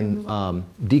 We can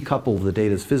decouple the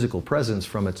data's physical presence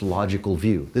from its logical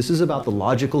view. This is about the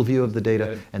logical view of the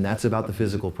data, and that's about the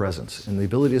physical presence. And the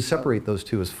ability to separate those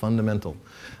two is fundamental.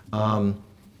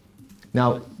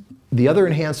 Now, the other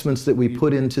enhancements that we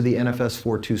put into the NFS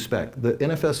 4.2 spec, the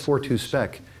NFS 4.2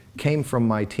 spec came from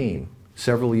my team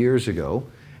several years ago,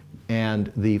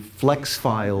 and the flex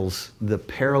files, the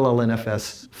parallel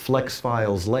NFS flex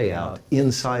files layout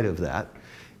inside of that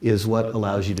is what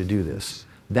allows you to do this.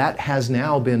 That has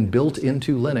now been built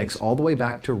into Linux all the way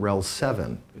back to RHEL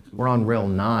 7. We're on RHEL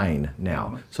 9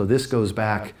 now. So this goes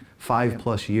back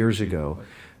 5+ years ago.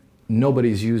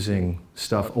 Nobody's using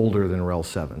stuff older than RHEL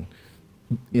 7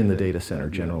 in the data center,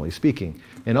 generally speaking.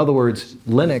 In other words,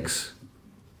 Linux,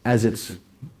 as it's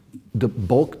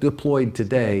bulk deployed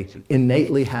today,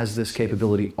 innately has this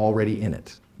capability already in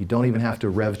it. You don't even have to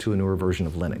rev to a newer version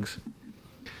of Linux.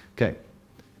 Okay,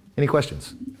 any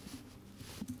questions?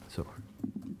 So far.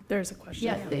 There's a question.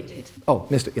 Yes, they did. Oh,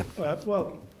 Mr. Yeah.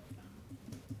 Well,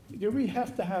 do we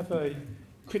have to have a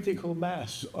critical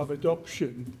mass of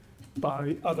adoption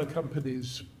by other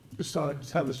companies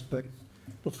besides Hammerspace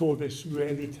before this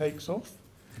really takes off?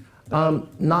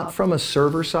 Not from a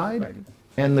server side,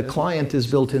 and the client is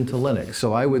built into Linux.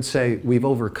 So I would say we've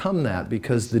overcome that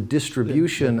because the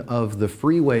distribution of the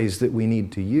freeways that we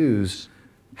need to use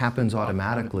happens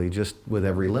automatically just with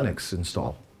every Linux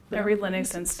install. Every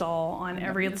Linux install on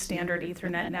every standard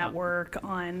Ethernet network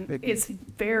it's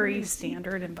very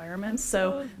standard environments.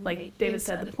 So like David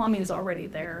said, the plumbing is already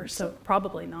there, so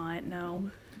probably not, no.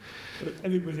 But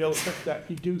anybody else have to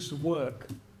actually do some work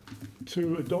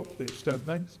to adopt this, don't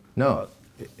they? No.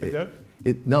 They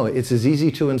don't? No, it's as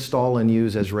easy to install and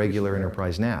use as regular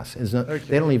enterprise NAS.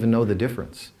 They don't even know the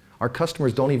difference. Our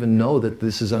customers don't even know that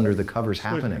this is under the covers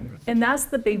happening. And that's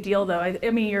the big deal, though. I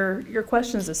mean, your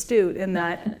question is astute in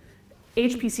that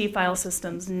HPC file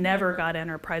systems never got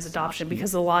enterprise adoption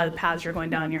because a lot of the paths you're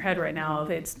going down in your head right now,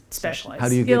 it's specialized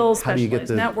skills,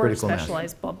 specialized network,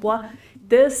 specialized blah, blah.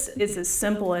 This is as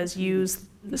simple as use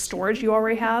the storage you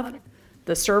already have,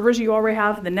 the servers you already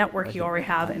have, the network you already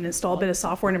have, and install a bit of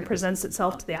software, and it presents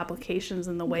itself to the applications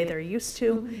in the way they're used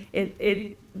to.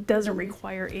 It doesn't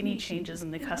require any changes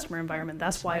in the customer environment.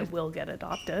 That's why it will get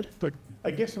adopted. But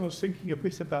I guess I was thinking a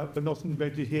bit about the not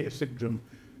invented here syndrome,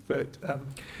 but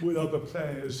with other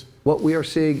players. What we are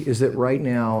seeing is that right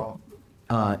now,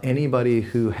 anybody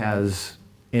who has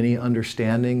any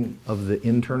understanding of the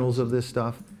internals of this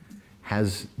stuff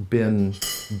has been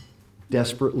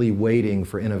desperately waiting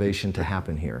for innovation to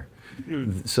happen here.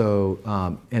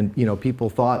 So, and you know, people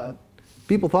thought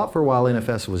for a while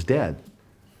NFS was dead,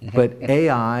 but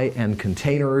AI and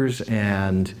containers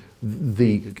and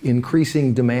the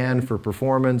increasing demand for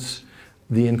performance,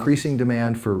 the increasing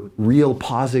demand for real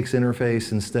POSIX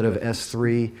interface instead of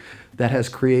S3, that has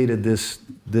created this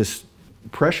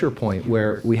pressure point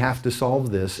where we have to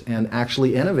solve this and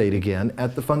actually innovate again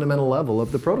at the fundamental level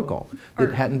of the protocol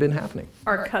that hadn't been happening.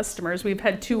 Our customers, we've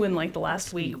had two in like the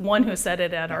last week. One who said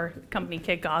it at our company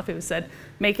kickoff, who said,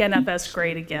 make NFS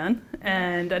great again.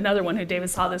 And another one who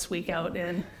David saw this week out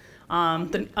in,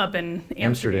 up in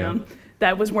Amsterdam,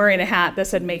 that was wearing a hat that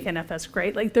said, make NFS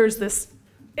great. Like there's this,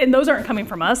 and those aren't coming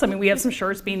from us. I mean, we have some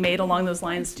shirts being made along those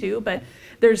lines too, but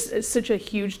there's such a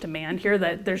huge demand here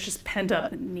that there's just pent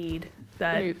up need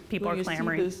that people are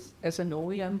clamoring. Do you see this as an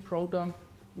OEM product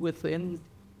within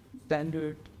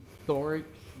standard storage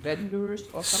vendors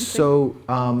or something? So,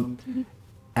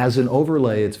 as an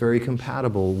overlay, it's very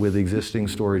compatible with existing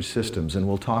storage systems, and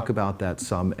we'll talk about that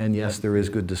some. And yes, there is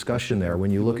good discussion there. When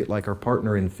you look at like our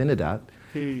partner Infinidat,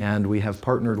 and we have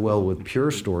partnered well with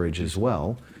Pure Storage as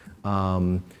well,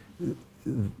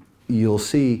 you'll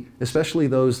see, especially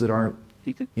those that aren't,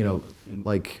 you know,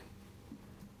 like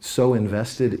so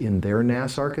invested in their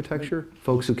NAS architecture,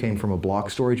 folks who came from a block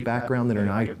storage background that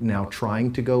are now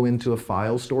trying to go into a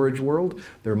file storage world,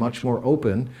 they're much more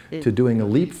open to doing a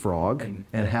leapfrog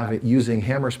and using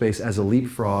Hammerspace as a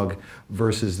leapfrog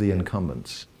versus the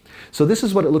incumbents. So this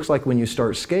is what it looks like when you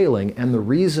start scaling, and the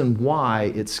reason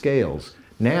why it scales.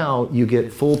 Now you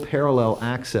get full parallel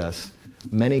access,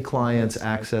 many clients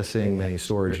accessing many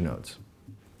storage nodes.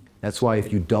 That's why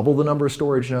if you double the number of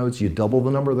storage nodes, you double the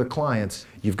number of the clients,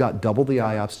 you've got double the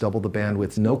IOPS, double the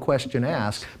bandwidth, no question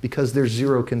asked, because there's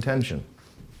zero contention.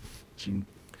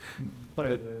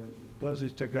 But was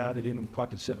it regarded in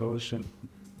participation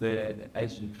the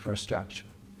as infrastructure?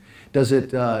 Does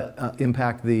it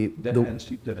impact the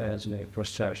as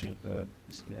infrastructure?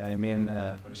 I mean,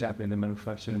 for example, in the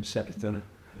manufacturing sector,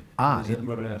 Ah, Is it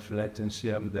more latency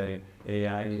of the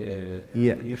AI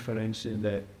inference in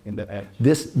the edge?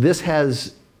 This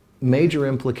has major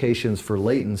implications for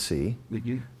latency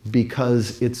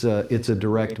because it's a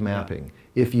direct mapping.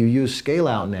 If you use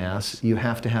scale-out NAS, you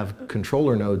have to have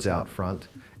controller nodes out front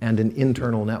and an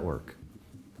internal network.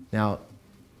 Now,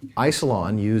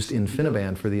 Isilon used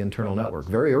InfiniBand for the internal network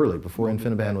very early, before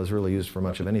InfiniBand was really used for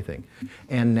much of anything.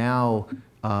 And now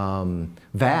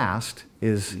VAST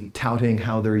is touting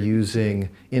how they're using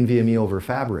NVMe over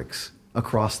fabrics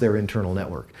across their internal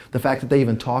network. The fact that they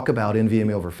even talk about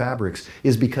NVMe over fabrics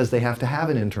is because they have to have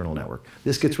an internal network.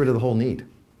 This gets rid of the whole need.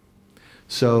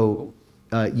 So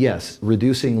yes,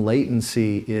 reducing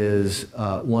latency is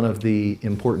one of the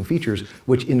important features,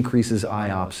 which increases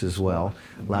IOPS as well,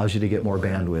 allows you to get more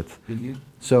bandwidth.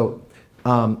 So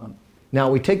now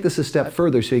we take this a step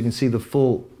further so you can see the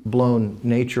full-blown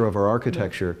nature of our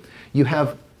architecture. You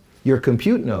have your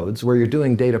compute nodes where you're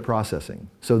doing data processing.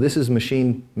 So this is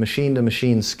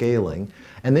machine-to-machine scaling.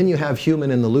 And then you have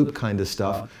human-in-the-loop kind of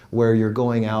stuff where you're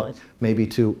going out maybe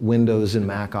to Windows and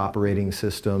Mac operating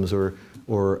systems or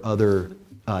other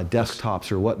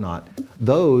desktops or whatnot.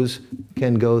 Those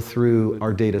can go through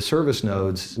our data service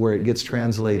nodes where it gets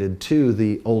translated to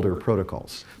the older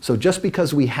protocols. So just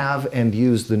because we have and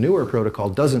use the newer protocol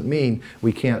doesn't mean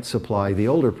we can't supply the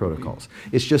older protocols.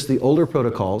 It's just the older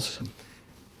protocols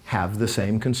have the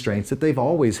same constraints that they've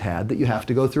always had, that you have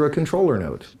to go through a controller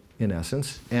node, in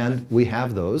essence, and we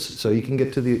have those, so you can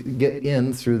get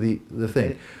in through the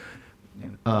thing.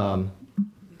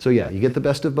 So yeah, you get the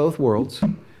best of both worlds,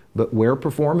 but where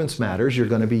performance matters, you're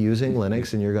going to be using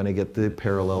Linux and you're going to get the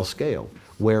parallel scale.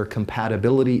 Where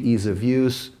compatibility, ease of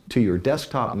use to your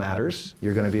desktop matters,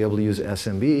 you're going to be able to use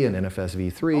SMB and NFS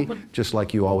v3 just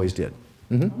like you always did.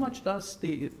 How much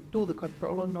do the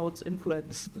controller nodes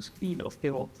influence the speed of the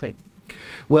whole thing?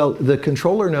 Well, the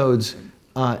controller nodes,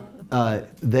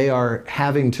 they are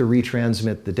having to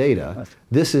retransmit the data.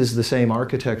 This is the same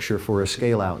architecture for a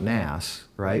scale-out NAS,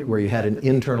 right, where you had an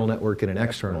internal network and an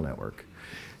external network.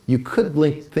 You could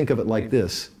think of it like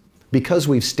this. Because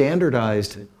we've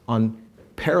standardized on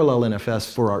parallel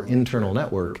NFS for our internal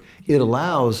network, it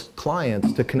allows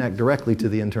clients to connect directly to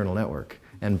the internal network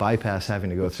and bypass having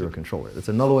to go through a controller. That's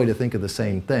another way to think of the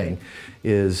same thing,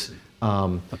 is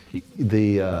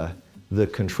the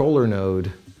controller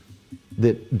node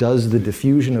that does the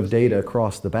diffusion of data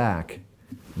across the back.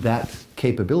 That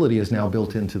capability is now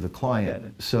built into the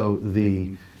client, so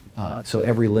so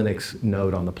every Linux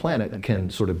node on the planet can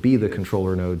sort of be the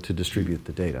controller node to distribute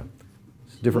the data.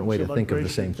 It's a different way to think of the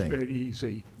same thing. Very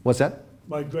easy. What's that?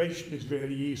 Migration is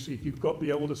very easy. If you've got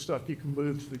the older stuff, you can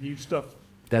move to the new stuff.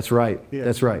 That's right. Yeah.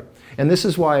 That's right. And this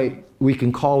is why we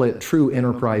can call it true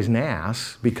enterprise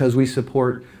NAS, because we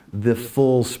support the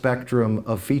full spectrum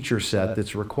of feature set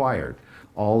that's required,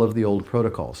 all of the old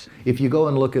protocols. If you go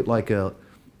and look at like a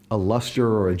Lustre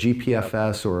or a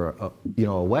GPFS or a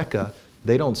WECA,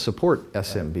 they don't support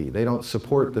SMB. They don't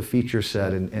support the feature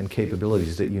set and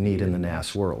capabilities that you need in the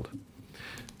NAS world.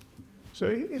 So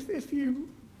if you,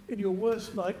 in your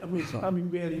worst night, I'm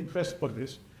really impressed by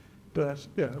this, but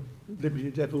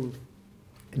liberty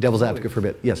Devil's advocate for a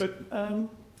bit, yes. But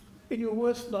in your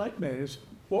worst nightmares,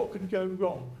 what could go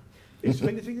wrong? Is there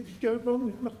anything that could go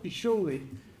wrong? There must be surely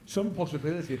some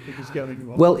possibility of things going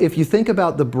wrong. Well, if you think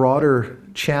about the broader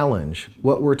challenge,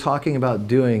 what we're talking about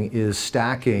doing is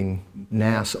stacking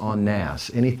NAS on NAS.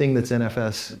 Anything that's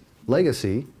NFS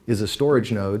legacy is a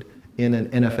storage node in an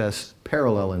NFS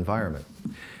parallel environment.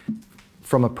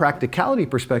 From a practicality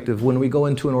perspective, when we go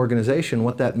into an organization,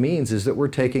 what that means is that we're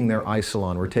taking their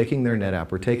Isilon, we're taking their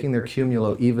NetApp, we're taking their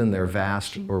Cumulo, even their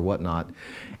VAST or whatnot,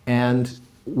 and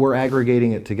we're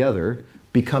aggregating it together,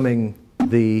 becoming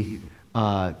the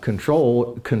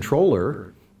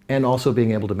controller, and also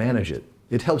being able to manage it.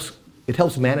 It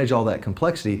helps manage all that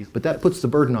complexity, but that puts the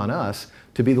burden on us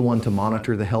to be the one to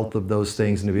monitor the health of those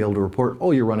things and to be able to report,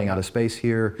 oh, you're running out of space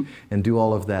here, and do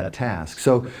all of that task.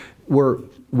 So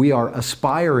we are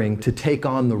aspiring to take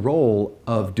on the role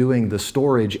of doing the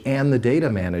storage and the data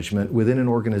management within an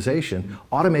organization,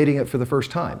 automating it for the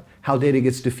first time. How data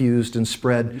gets diffused and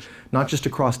spread, not just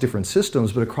across different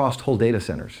systems, but across whole data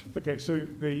centers. Okay, so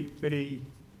the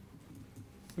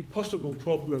possible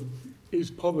problem is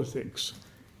politics.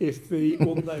 If the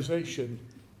organization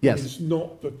Yes. is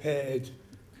not prepared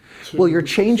to Well, you're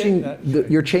changing accept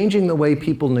that the way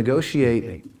people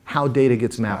negotiate how data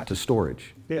gets mapped to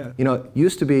storage. Yeah. You know, it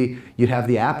used to be you'd have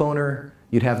the app owner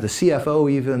You'd have the CFO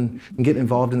even get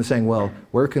involved in saying, well,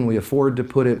 where can we afford to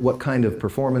put it? What kind of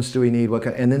performance do we need?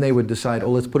 And then they would decide, oh,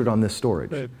 let's put it on this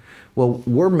storage. Right. Well,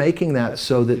 we're making that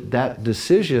so that that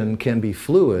decision can be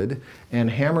fluid and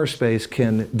Hammerspace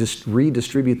can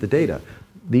redistribute the data.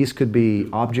 These could be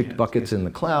object buckets in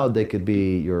the cloud. They could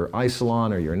be your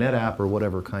Isilon or your NetApp or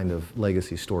whatever kind of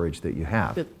legacy storage that you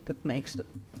have. That makes it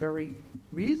very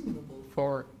reasonable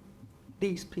for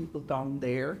these people down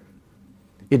there.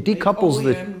 It decouples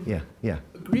the, OEM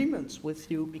agreements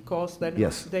with you, because then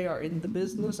Yes. they are in the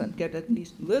business and get at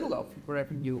least a little of the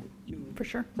revenue you For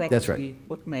sure. That's right. probably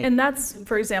would make. And that's,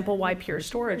 for example, why Pure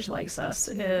Storage likes us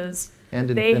is And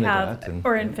they Infinidat have, and-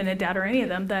 or Infinidat or any of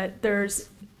them, that there's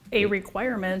a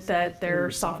requirement that their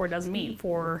software doesn't meet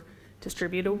for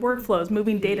distributed workflows,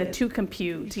 moving data to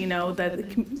compute,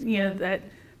 that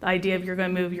the idea of you're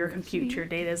going to move your compute to your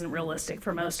data isn't realistic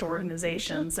for most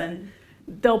organizations. And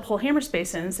they'll pull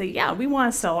Hammerspace in and say, yeah, we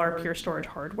want to sell our Pure Storage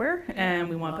hardware and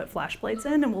we want to put flash plates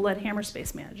in and we'll let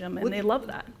Hammerspace manage them. And they love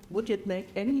that. Would it make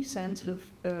any sense if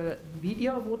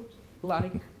NVIDIA would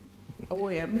like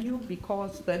OEM you,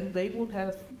 because then they would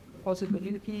have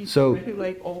possibility So- to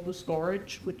regulate all the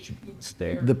storage which is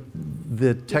there?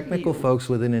 The technical folks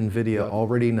within NVIDIA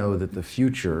already know that the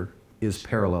future is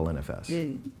parallel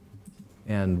NFS.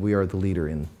 And we are the leader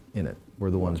in it.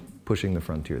 We're the ones pushing the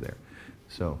frontier there.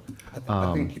 So,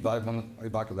 I think if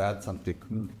I could add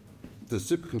something, the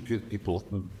supercomputer people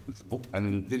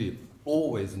and NVIDIA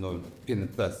always know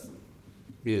NFS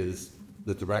is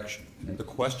the direction. And the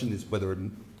question is whether it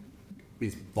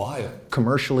is viable.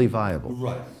 commercially viable.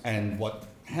 Right. And what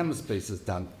Hammerspace has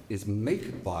done is make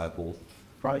it viable,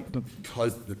 Right.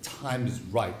 because the time is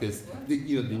right. There's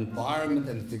the environment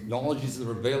and the technologies that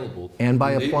are available. And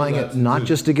by enable applying that it to not do.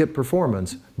 just to get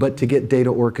performance, but to get data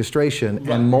orchestration Right,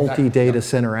 and multi-data exactly.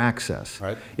 center access.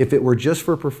 Right. If it were just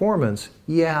for performance,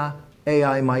 yeah,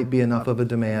 AI might be enough of a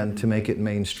demand to make it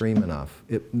mainstream enough.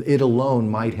 It alone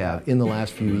might have in the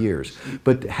last few years.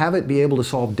 But have it be able to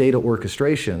solve data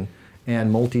orchestration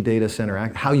and multi-data center,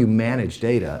 how you manage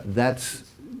data, that's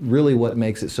really what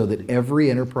makes it so that every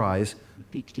enterprise,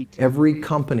 every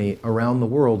company around the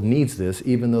world needs this,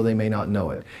 even though they may not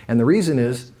know it. And the reason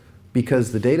is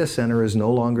because the data center is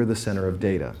no longer the center of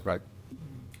data. Right.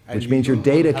 Which And means you your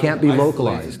don't data have can't to be isolate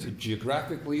localized. it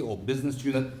geographically or business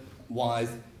unit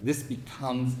wise. This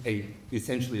becomes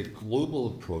essentially a global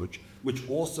approach, which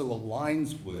also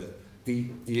aligns with the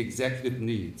executive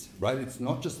needs, right? It's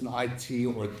not just an IT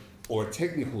or a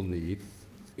technical need.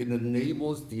 It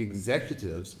enables the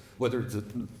executives, whether it's,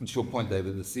 to your point,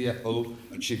 David, the CFO,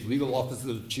 a chief legal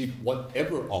officer, the chief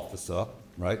whatever officer,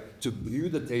 right, to view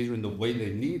the data in the way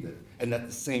they need it, and at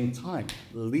the same time,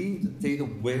 leave the data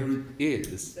where it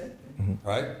is,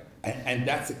 right? And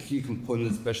that's a key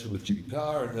component, especially with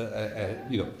GDPR,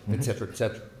 et cetera, et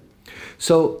cetera.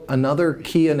 So another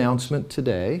key announcement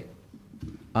today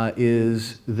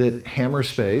is that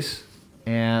Hammerspace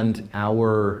and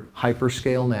our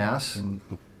hyperscale NAS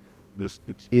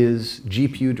is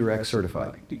GPU direct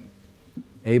certified,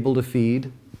 able to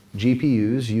feed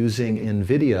GPUs using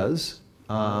NVIDIA's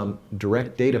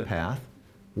direct data path,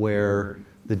 where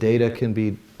the data can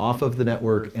be off of the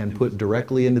network and put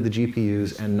directly into the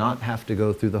GPUs and not have to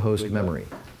go through the host memory.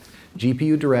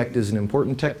 GPU direct is an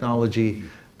important technology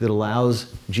that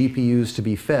allows GPUs to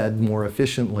be fed more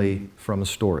efficiently from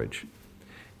storage.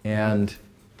 And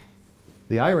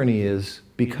the irony is,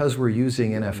 because we're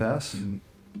using NFS,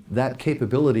 that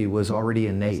capability was already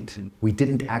innate. We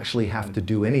didn't actually have to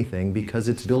do anything because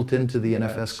it's built into the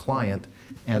NFS client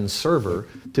and server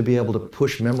to be able to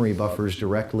push memory buffers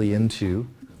directly into,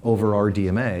 over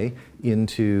RDMA,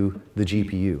 into the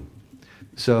GPU.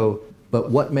 So, but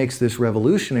what makes this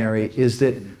revolutionary is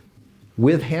that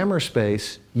with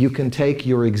Hammerspace, you can take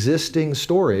your existing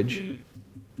storage,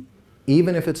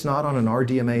 even if it's not on an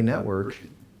RDMA network,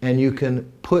 and you can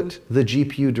put the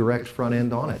GPU direct front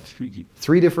end on it.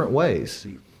 3 different ways.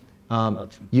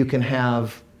 You can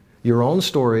have your own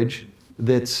storage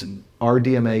that's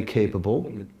RDMA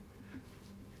capable.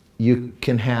 You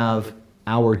can have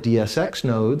our DSX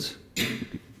nodes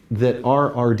that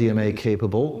are RDMA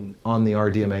capable on the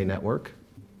RDMA network.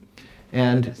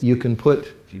 And you can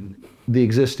put the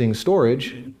existing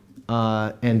storage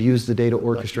and use the data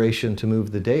orchestration to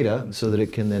move the data so that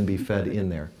it can then be fed in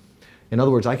there. In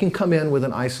other words, I can come in with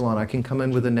an Isilon, I can come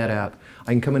in with a NetApp,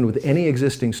 I can come in with any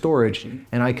existing storage,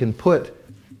 and I can put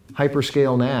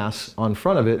hyperscale NAS on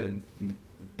front of it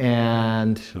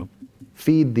and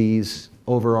feed these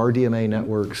over RDMA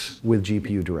networks with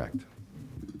GPU direct.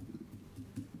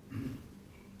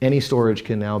 Any storage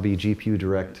can now be GPU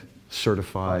direct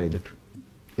certified,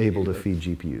 able to feed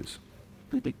GPUs.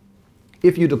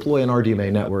 If you deploy an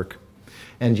RDMA network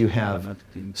and you have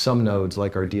some nodes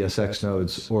like our DSX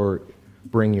nodes or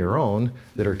bring your own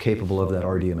that are capable of that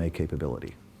RDMA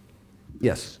capability.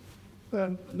 Yes?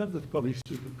 Another probably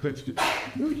stupid question.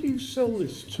 Who do you sell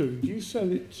this to? Do you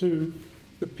sell it to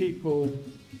the people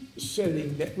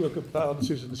selling network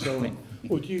appliances and so on?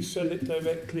 Or do you sell it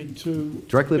directly to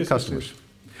Directly to businesses? customers.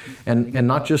 And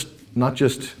not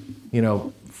just, you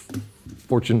know,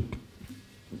 Fortune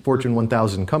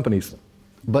 1000 companies,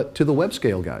 but to the web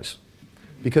scale guys.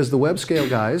 Because the web scale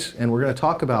guys, and we're going to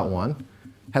talk about one,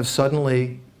 have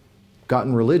suddenly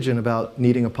gotten religion about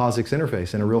needing a POSIX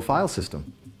interface and a real file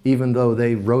system, even though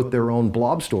they wrote their own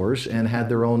blob stores and had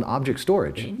their own object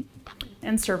storage.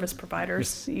 And service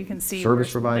providers. You can see Service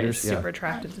they're providers, super yeah.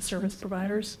 attractive to service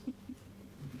providers.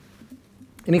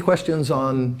 Any questions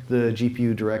on the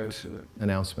GPU Direct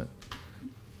announcement?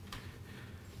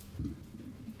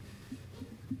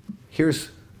 Here's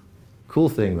cool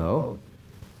thing though.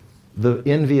 The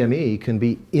NVMe can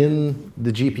be in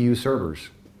the GPU servers.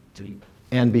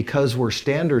 And because we're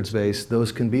standards-based,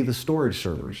 those can be the storage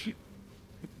servers.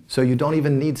 So you don't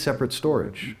even need separate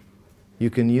storage. You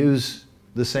can use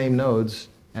the same nodes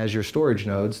as your storage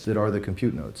nodes that are the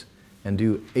compute nodes and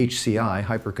do HCI,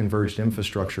 hyperconverged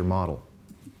infrastructure model.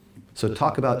 So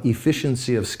talk about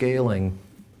efficiency of scaling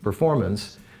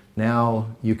performance. Now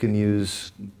you can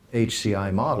use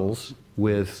HCI models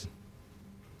with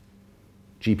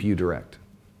GPU Direct.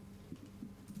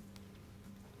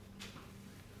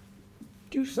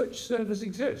 Do such servers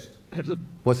exist?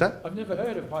 What's that? I've never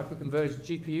heard of hyperconverged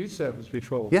GPU servers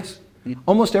before. Yes.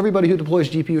 Almost everybody who deploys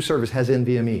GPU servers has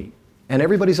NVMe. And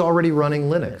everybody's already running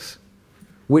Linux,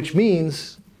 which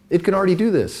means it can already do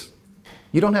this.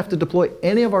 You don't have to deploy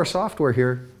any of our software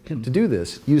here to do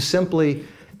this. You simply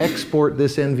export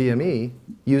this NVMe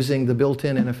using the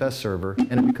built-in NFS server,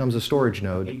 and it becomes a storage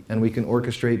node, and we can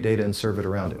orchestrate data and serve it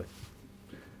around it.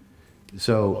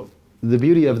 So the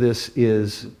beauty of this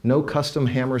is no custom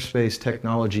Hammerspace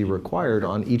technology required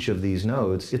on each of these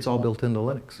nodes. It's all built into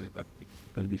Linux.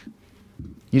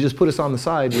 You just put us on the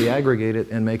side, we aggregate it,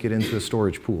 and make it into a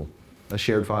storage pool, a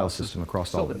shared file system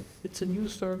across all of it. It's a new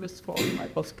service for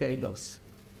hyperscalers.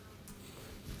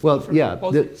 Well, yeah.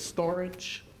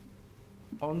 Storage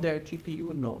on their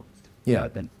GPU nodes. Yeah,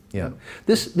 yeah.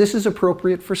 This is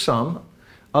appropriate for some.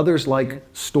 Others like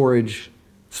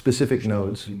storage-specific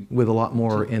nodes with a lot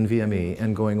more NVMe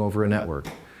and going over a network.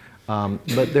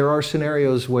 But there are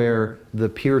scenarios where the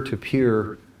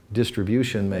peer-to-peer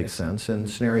distribution makes sense and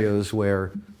scenarios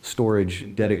where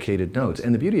storage dedicated nodes.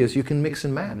 And the beauty is you can mix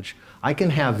and match. I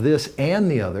can have this and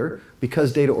the other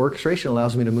because data orchestration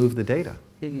allows me to move the data.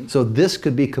 So this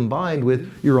could be combined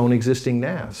with your own existing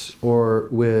NAS or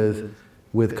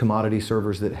with commodity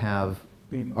servers that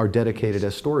are dedicated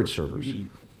as storage servers.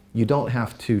 You don't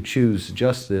have to choose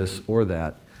just this or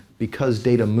that. Because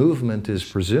data movement is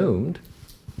presumed,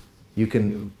 you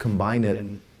can combine it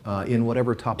in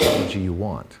whatever topology you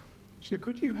want. So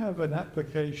could you have an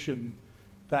application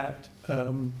that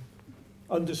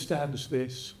understands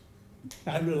this,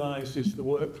 analyzes the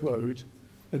workload,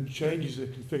 and changes the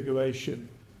configuration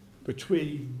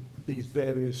between these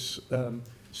various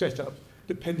setups,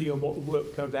 depending on what the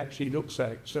workload actually looks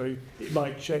like? So it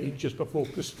might change just before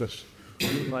Christmas.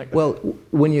 Well,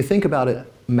 when you think about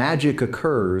it, magic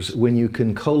occurs when you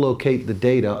can co-locate the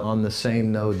data on the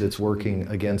same node that's working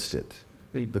against it.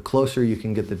 The closer you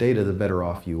can get the data, the better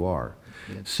off you are.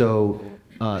 So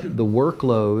the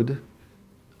workload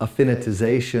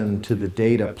affinitization to the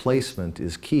data placement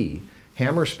is key.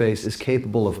 Hammerspace is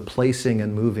capable of placing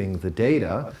and moving the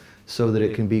data so that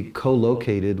it can be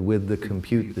co-located with the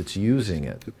compute that's using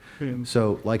it.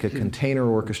 So like a container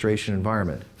orchestration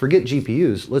environment. Forget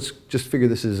GPUs, let's just figure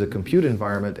this is a compute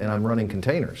environment and I'm running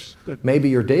containers. Maybe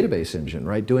your database engine,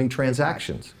 right, doing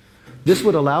transactions. This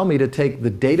would allow me to take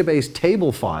the database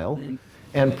table file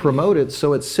and promote it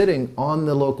so it's sitting on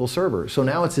the local server. So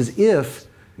now it's as if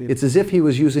he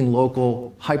was using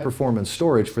local high-performance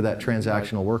storage for that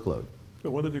transactional workload.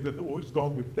 But one of the things that always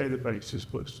gone with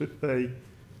databases was that they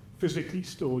physically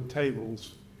stored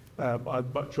tables.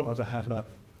 I'd much rather have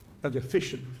an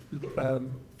efficient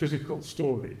physical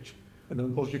storage and a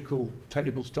logical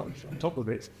table structure on top of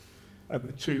it, and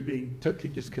the two being totally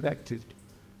disconnected.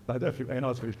 I don't think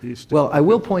anyone's used to. Well, I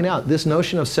will point out this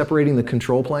notion of separating the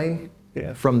control plane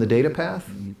from the data path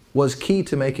was key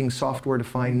to making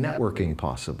software-defined networking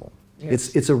possible.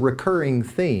 It's a recurring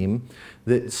theme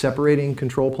that separating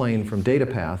control plane from data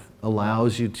path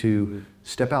allows you to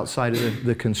step outside of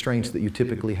the constraints that you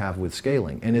typically have with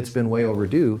scaling. And it's been way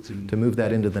overdue to move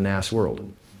that into the NAS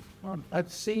world.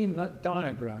 I've seen that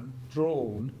diagram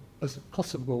drawn as a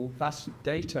possible vast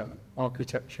data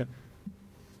architecture.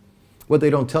 What they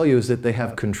don't tell you is that they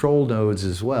have control nodes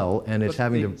as well, and it's But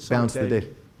having to bounce the data.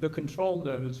 The control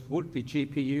nodes would be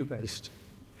GPU based.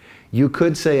 You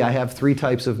could say I have 3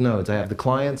 types of nodes. I have the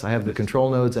clients, I have the control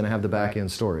nodes, and I have the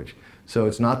back-end storage. So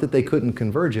it's not that they couldn't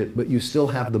converge it, but you still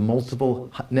have the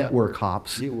multiple network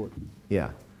hops. You would. Yeah,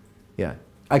 yeah.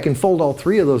 I can fold all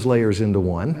 3 of those layers into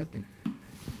one,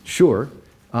 sure,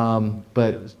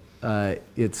 but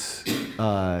it's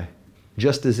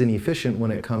just as inefficient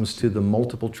when it comes to the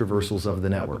multiple traversals of the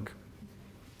network.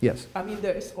 Yes? I mean,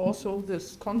 there is also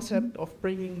this concept of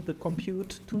bringing the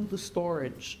compute to the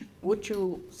storage. Would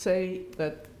you say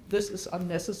that this is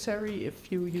unnecessary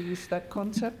if you use that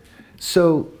concept?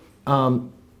 So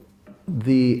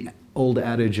the old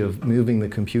adage of moving the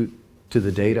compute to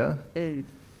the data,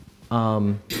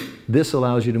 this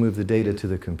allows you to move the data to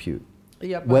the compute.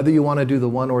 Yeah, Whether you want to do the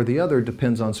one or the other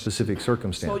depends on specific so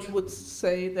circumstances. you would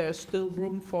say there's still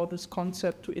room for this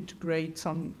concept to integrate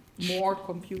some more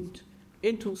compute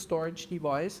into storage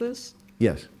devices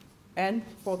Yes. and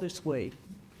for this way.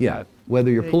 Yeah. Whether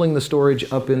you're pulling the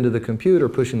storage up into the compute or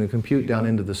pushing the compute down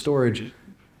into the storage,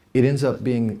 it ends up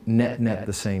being net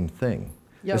the same thing.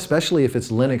 Yeah. Especially if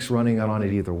it's Linux running on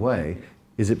it either way.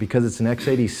 Is it because it's an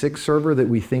x86 server that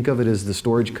we think of it as the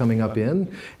storage coming up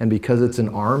in? And because it's an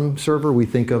ARM server, we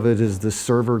think of it as the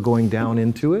server going down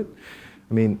into it?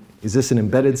 I mean, is this an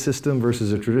embedded system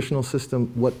versus a traditional system?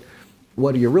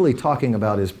 What you're really talking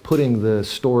about is putting the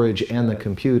storage and the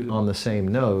compute on the same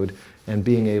node and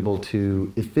being able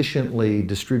to efficiently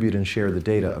distribute and share the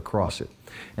data across it.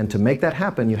 And to make that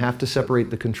happen, you have to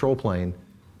separate the control plane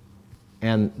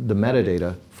and the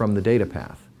metadata from the data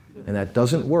path. And that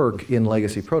doesn't work in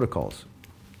legacy protocols.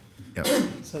 Yeah.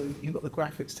 So you've got the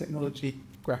graphics technology,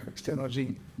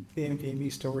 the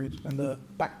NVMe storage, and the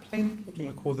backplane. What do you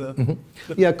want to call the?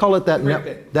 Yeah, call it that network.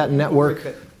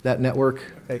 Bit. That network.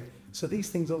 Okay. So these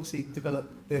things obviously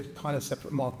develop. They're kind of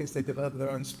separate markets. They develop at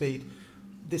their own speed.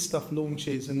 This stuff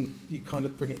launches, and you kind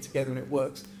of bring it together, and it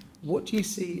works. What do you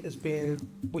see as being,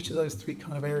 which of those 3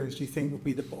 kind of areas do you think will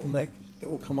be the bottleneck that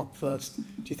will come up first? Do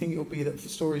you think it will be that the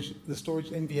storage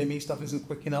NVMe stuff isn't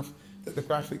quick enough, that the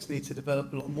graphics need to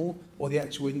develop a lot more, or the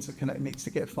actual interconnect needs to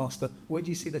get faster? Where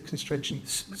do you see the constriction?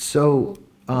 So,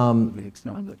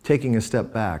 taking a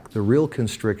step back, the real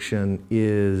constriction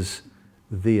is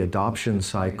the adoption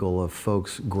cycle of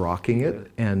folks grokking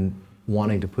it and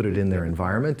wanting to put it in their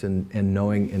environment and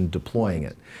knowing and deploying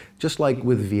it. Just like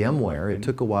with VMware, it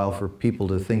took a while for people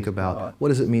to think about what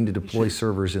does it mean to deploy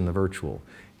servers in the virtual.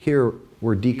 Here,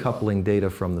 we're decoupling data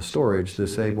from the storage the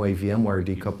same way VMware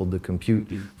decoupled the compute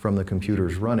from the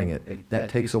computers running it. That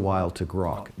takes a while to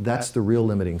grok. That's the real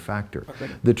limiting factor.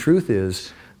 The truth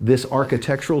is, this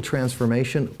architectural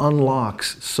transformation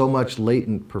unlocks so much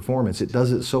latent performance. It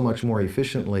does it so much more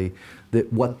efficiently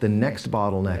that what the next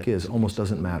bottleneck is almost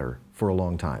doesn't matter for a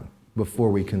long time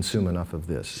before we consume enough of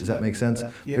this. Does that make sense?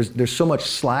 There's so much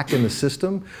slack in the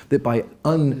system that by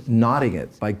unknotting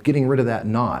it, by getting rid of that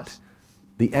knot,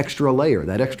 the extra layer,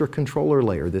 that extra controller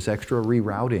layer, this extra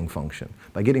rerouting function,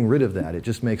 by getting rid of that, it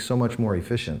just makes so much more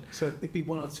efficient. So it'd be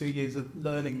 1 or 2 years of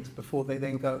learning before they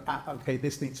then go, okay,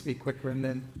 this needs to be quicker, and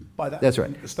then by that That's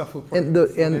point, right. the stuff will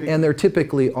And there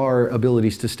typically are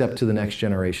abilities to step to the next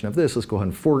generation of this. Let's go ahead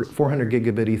and 400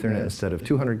 gigabit Ethernet instead of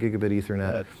 200 gigabit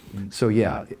Ethernet. So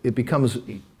yeah, it becomes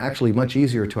actually much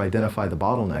easier to identify the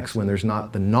bottlenecks when there's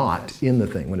not the knot in the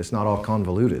thing, when it's not all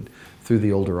convoluted through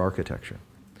the older architecture.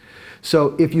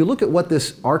 So if you look at what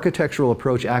this architectural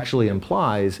approach actually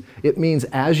implies, it means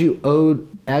as you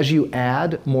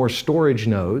add more storage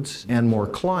nodes and more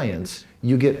clients,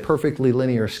 you get perfectly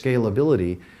linear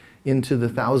scalability into the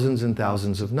thousands and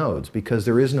thousands of nodes because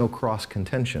there is no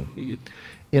cross-contention.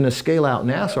 In a scale-out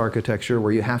NAS architecture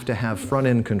where you have to have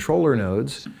front-end controller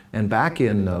nodes and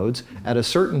back-end nodes, at a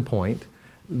certain point,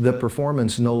 the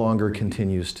performance no longer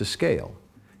continues to scale.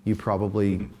 You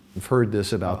probably have heard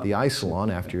this about the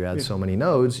isilon. After you add so many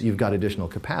nodes, you've got additional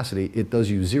capacity. It does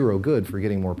you zero good for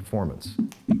getting more performance.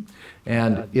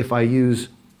 And if I use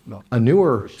a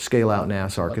newer scale-out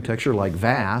NAS architecture like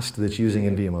VAST that's using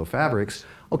NVMe fabrics,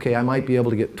 okay, I might be able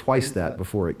to get twice that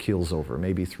before it keels over,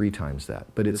 maybe 3 times that.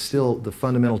 But it's still the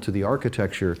fundamental to the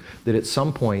architecture that at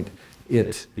some point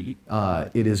it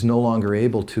is no longer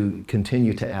able to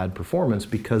continue to add performance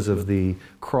because of the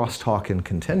crosstalk and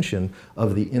contention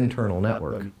of the internal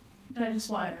network. And I just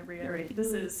want to reiterate,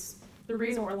 this is the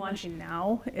reason we're launching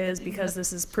now is because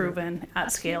this is proven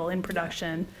at scale in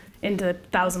production into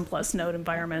 1,000+ node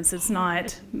environments. It's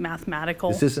not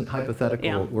mathematical. This isn't hypothetical.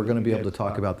 Yeah. We're going to be able to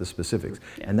talk about the specifics.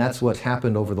 And that's what's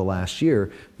happened over the last year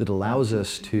that allows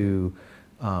us to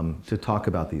to talk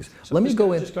about these. Let me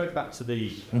go in. Just go back to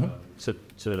the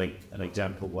an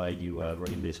example where you were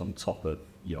running this on top of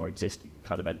your existing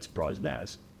kind of enterprise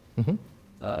NAS.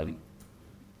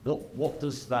 What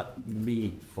does that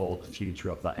mean for the future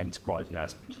of that enterprise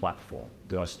NAS platform?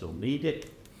 Do I still need it?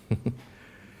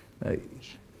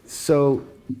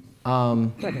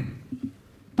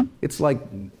 It's like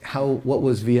what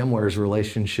was VMware's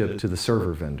relationship to the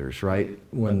server vendors, right?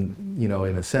 When, in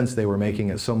a sense, they were making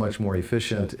it so much more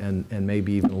efficient and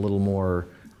maybe even a little more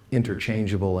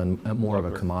interchangeable and more of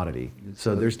a commodity.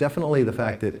 So there's definitely the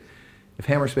fact that if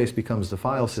Hammerspace becomes the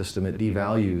file system, it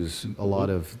devalues a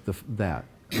lot of that.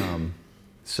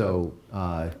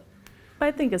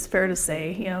 I think it's fair to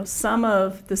say, some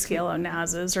of the scale-out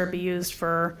NASs are used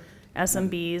for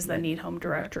SMBs that need home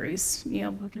directories.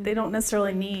 They don't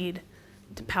necessarily need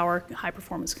to power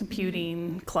high-performance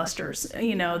computing clusters.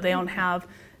 They don't have.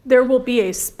 There will be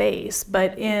a space,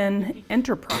 but in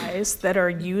enterprise that are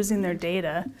using their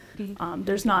data,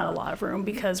 there's not a lot of room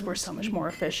because we're so much more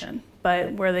efficient.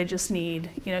 But where they just need,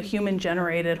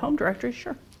 human-generated home directories,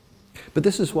 sure. But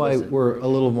this is why we're a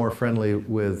little more friendly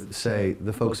with, say,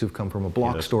 the folks who've come from a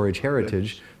block storage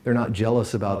heritage. They're not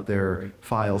jealous about their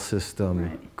file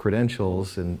system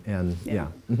credentials and yeah.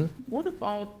 What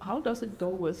about, how does it go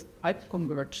with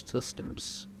hyperconverged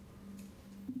systems?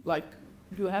 Like,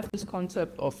 you have this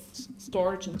concept of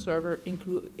storage and server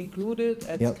included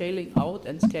and scaling out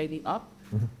and scaling up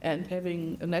and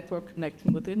having a network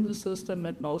connection within the system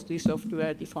and mostly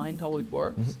software defined how it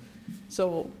works.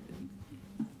 So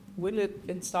will it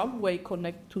in some way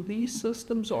connect to these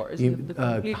systems, or is it the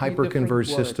completely hyperconverged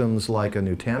different systems like a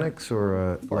Nutanix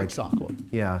or a... For example.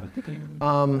 Yeah.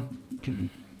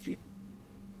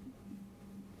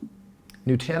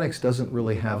 Nutanix doesn't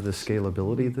really have the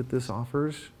scalability that this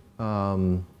offers.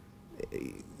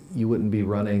 You wouldn't be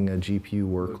running a GPU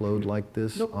workload like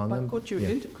this on them. But could you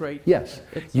integrate? Yes.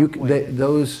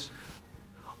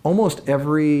 Almost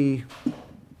every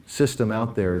system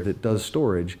out there that does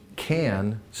storage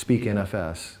can speak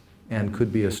NFS and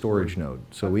could be a storage node.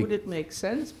 So would it make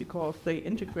sense because they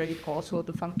integrate also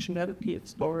the functionality of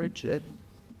storage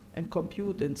and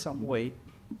compute in some way?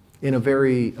 In a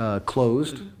very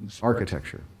closed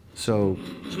architecture. So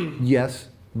yes,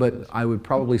 but I would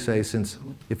probably say, since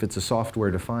if it's a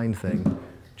software-defined thing,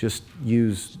 just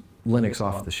use Linux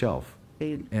off the shelf.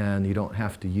 And you don't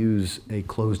have to use a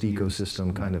closed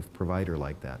ecosystem kind of provider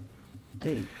like that.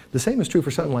 The same is true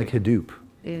for something like Hadoop,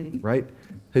 right?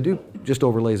 Hadoop just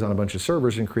overlays on a bunch of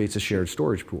servers and creates a shared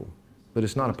storage pool. But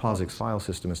it's not a POSIX file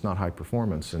system, it's not high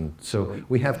performance. And so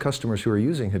we have customers who are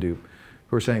using Hadoop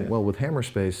who are saying, well, with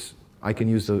Hammerspace, I can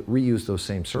reuse those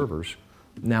same servers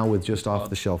now with just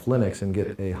off-the-shelf Linux and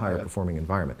get a higher performing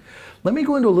environment. Let me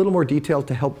go into a little more detail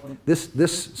to help.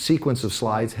 This sequence of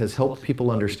slides has helped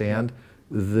people understand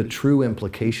the true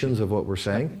implications of what we're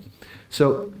saying.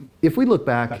 So if we look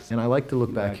back, and I like to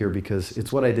look back here because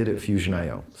it's what I did at Fusion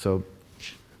IO. So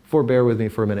bear with me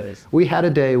for a minute. We had a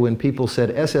day when people said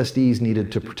SSDs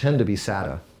needed to pretend to be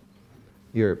SATA.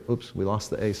 Oops, we lost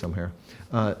the A somewhere.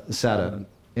 SATA,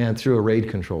 and through a RAID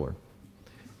controller.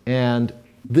 And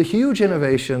the huge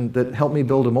innovation that helped me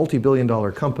build a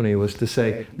multi-billion-dollar company was to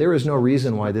say, there is no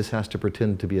reason why this has to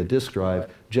pretend to be a disk drive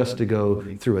just to go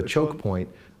through a choke point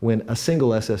when a single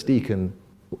SSD can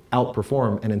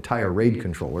outperform an entire RAID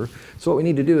controller. So what we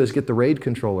need to do is get the RAID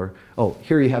controller. Oh,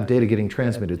 here you have data getting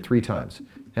transmitted 3 times.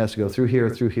 It has to go through here,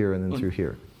 and then through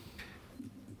here.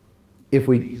 If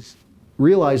we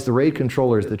realize the RAID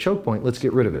controller is the choke point, let's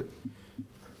get rid of it.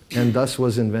 And thus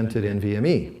was invented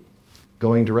NVMe.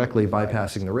 Going directly,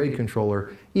 bypassing the RAID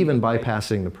controller, even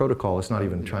bypassing the protocol. It's not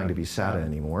even trying to be SATA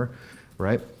anymore,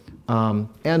 right?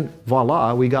 And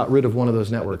voila, we got rid of one of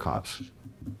those network hops.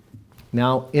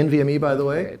 Now, NVMe, by the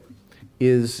way,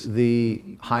 is the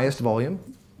highest volume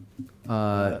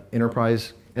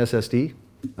enterprise SSD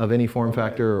of any form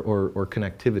factor or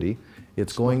connectivity.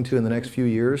 It's going to, in the next few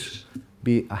years,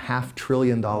 be $500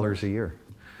 billion a year.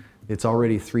 It's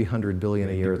already $300 billion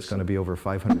a year. It's going to be over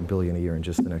 $500 billion a year in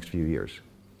just the next few years.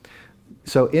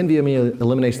 So NVMe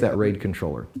eliminates that RAID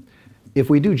controller. If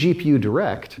we do GPU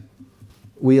direct,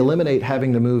 we eliminate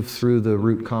having to move through the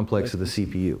root complex of the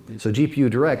CPU. So GPU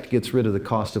direct gets rid of the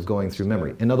cost of going through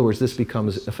memory. In other words, this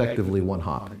becomes effectively one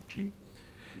hop.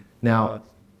 Now,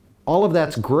 all of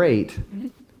that's great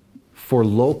for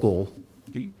local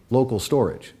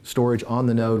storage on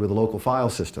the node with a local file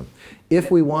system.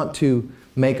 If we want to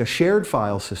make a shared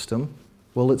file system,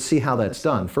 well, let's see how that's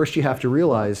done. First, you have to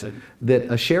realize that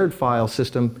a shared file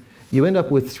system, you end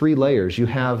up with 3 layers. You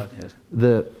have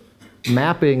the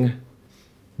mapping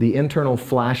the internal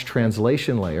flash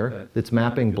translation layer that's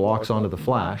mapping blocks onto the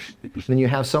flash. Then you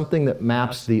have something that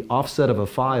maps the offset of a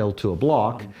file to a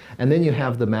block, and then you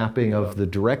have the mapping of the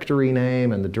directory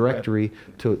name and the directory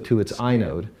to its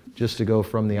inode, just to go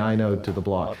from the inode to the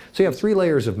block. So you have 3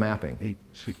 layers of mapping.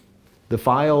 The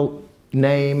file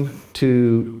name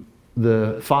to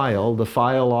the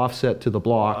file offset to the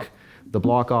block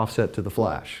offset to the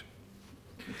flash.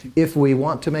 If we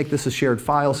want to make this a shared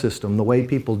file system, the way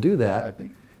people do that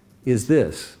is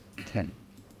this.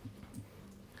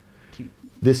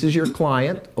 This is your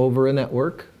client over a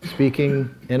network speaking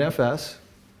NFS,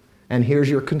 and here's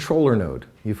your controller node.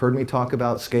 You've heard me talk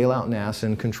about scale-out NAS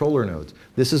and controller nodes.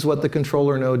 This is what the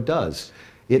controller node does.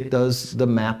 It does the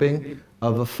mapping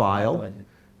of a file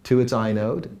to its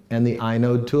inode, and the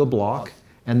inode to a block,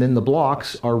 and then the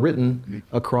blocks are written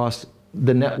across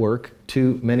the network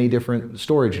to many different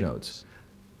storage nodes.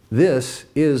 This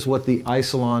is what the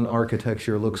Isilon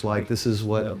architecture looks like. This is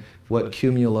what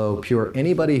Cumulo, Pure,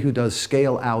 anybody who does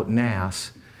scale-out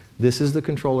NAS, this is the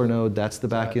controller node, that's the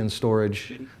back-end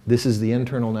storage, this is the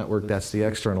internal network, that's the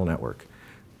external network.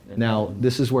 Now,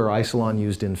 this is where Isilon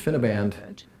used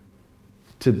InfiniBand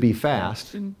to be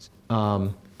fast.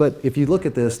 But if you look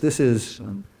at this, this is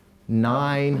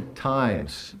 9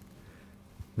 times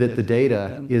that the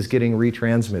data is getting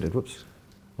retransmitted. Whoops,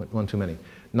 one too many.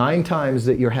 9 times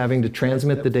that you're having to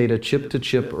transmit the data chip to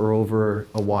chip or over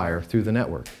a wire through the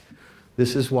network.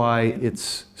 This is why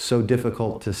it's so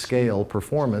difficult to scale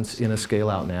performance in a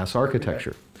scale-out NAS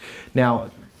architecture.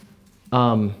 Now,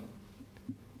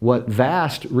 what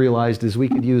VAST realized is we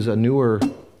could use a newer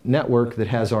network that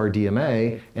has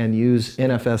RDMA and use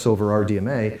NFS over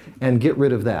RDMA and get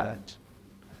rid of that.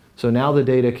 So now the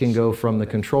data can go from the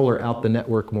controller out the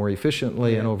network more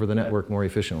efficiently and over the network more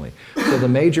efficiently. So the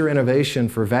major innovation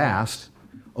for VAST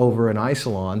over an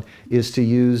Isilon is to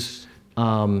use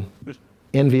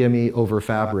NVMe over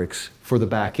Fabrics for the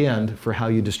back end for how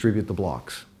you distribute the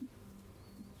blocks.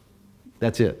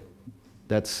 That's it.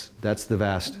 That's the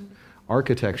VAST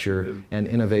architecture and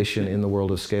innovation in the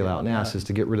world of scale-out NAS, is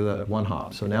to get rid of that one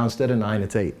hop. So now instead of 9,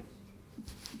 it's 8.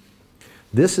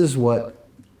 This is what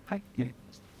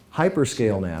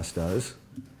hyperscale NAS does.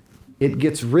 It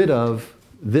gets rid of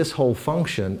this whole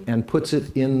function and puts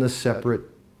it in the separate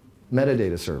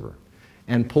metadata server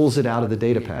and pulls it out of the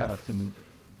data path.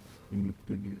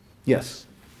 Yes?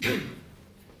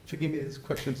 Forgive me, this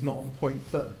question's not on point,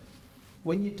 but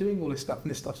when you're doing all this stuff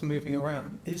and this stuff's moving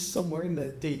around, is somewhere in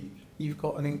there deep you've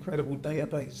got an incredible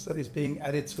database that is being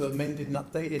added to, amended and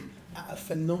updated at a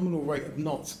phenomenal rate of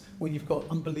knots, when you've got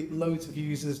loads of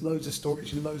users, loads of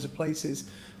storage in loads of places,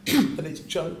 and it's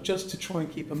just to try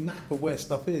and keep a map of where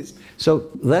stuff is. So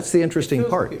that's the interesting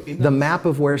part, the map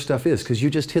of where stuff is, because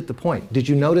you just hit the point. Did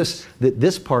you notice that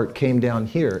this part came down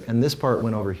here and this part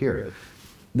went over here?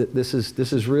 This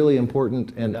is really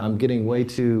important, and I'm getting way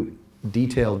too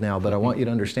detailed now, but I want you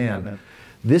to understand.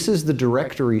 This is the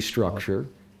directory structure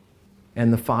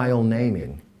and the file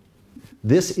naming.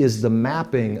 This is the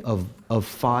mapping of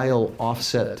file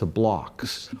offset to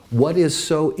blocks. What is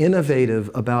so innovative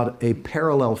about a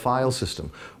parallel file system?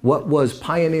 What was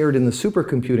pioneered in the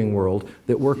supercomputing world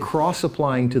that we're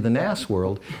cross-applying to the NAS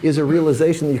world is a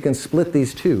realization that you can split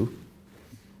these two,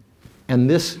 and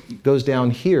this goes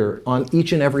down here on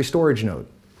each and every storage node.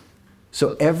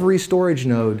 So every storage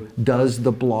node does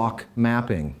the block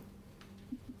mapping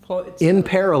in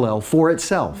parallel for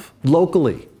itself,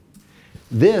 locally.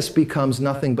 This becomes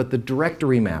nothing but the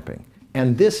directory mapping,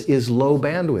 and this is low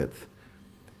bandwidth.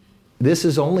 This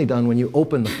is only done when you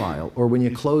open the file, or when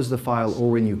you close the file,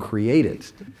 or when you create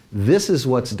it. This is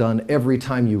what's done every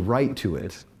time you write to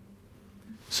it.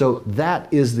 So that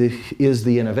is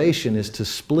the innovation, is to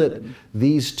split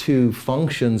these two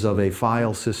functions of a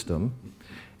file system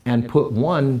and put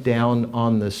one down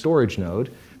on the storage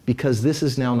node, because this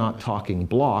is now not talking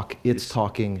block, it's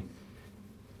talking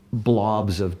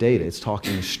blobs of data, it's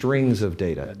talking strings of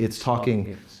data, it's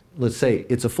talking, let's say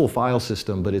it's a full file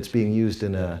system, but it's being used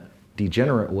in a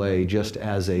degenerate way just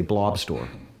as a blob store.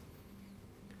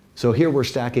 So here we're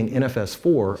stacking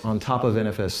NFS4 on top of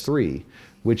NFS3,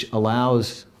 which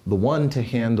allows the one to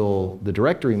handle the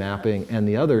directory mapping and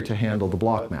the other to handle the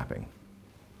block mapping.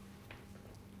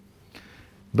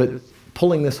 But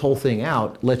pulling this whole thing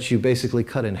out lets you basically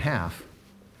cut in half,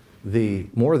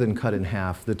 more than cut in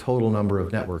half, the total number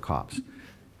of network hops.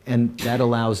 And that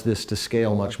allows this to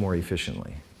scale much more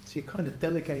efficiently. So you're kind of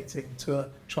delegating to a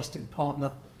trusted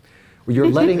partner. You're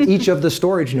letting each of the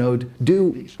storage node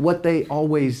do what they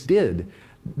always did.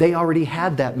 They already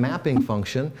had that mapping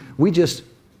function. We just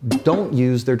don't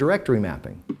use their directory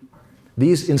mapping.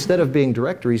 These, instead of being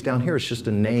directories, down here it's just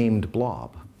a named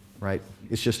blob. right?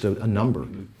 It's just a number.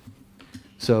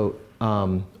 So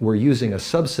we're using a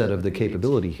subset of the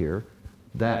capability here,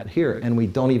 and we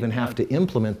don't even have to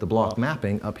implement the block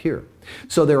mapping up here.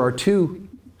 So there are two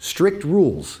strict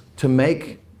rules to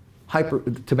make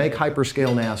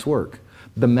hyperscale NAS work.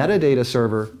 The metadata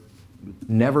server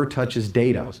never touches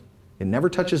data. It never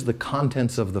touches the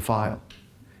contents of the file.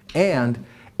 And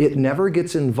it never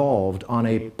gets involved on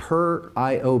a per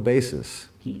I/O basis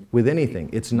with anything.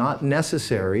 It's not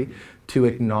necessary to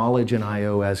acknowledge an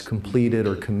I/O as completed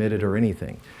or committed or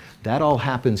anything. That all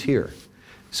happens here.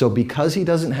 So because he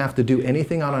doesn't have to do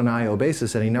anything on an I/O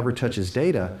basis and he never touches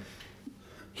data,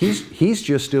 he's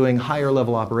just doing higher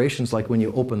level operations like when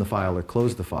you open the file or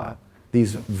close the file.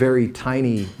 These very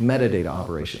tiny metadata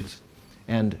operations.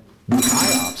 And the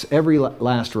IOPS, every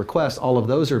last request, all of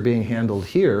those are being handled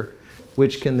here,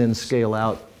 which can then scale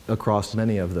out across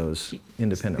many of those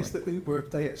independently. Is the Uber of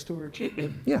data storage?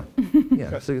 Yeah,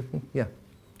 yeah, so, yeah.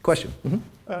 Question?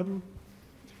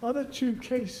 Other two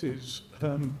cases,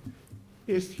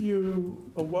 if you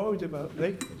are worried about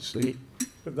latency,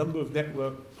 the number of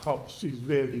network hops is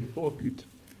really important.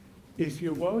 If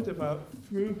you're worried about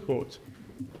throughput,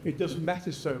 it doesn't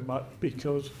matter so much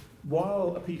because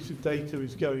while a piece of data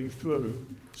is going through,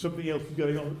 something else is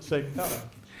going on at the same time.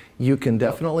 You can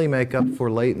definitely make up for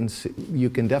latency.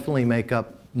 You can definitely make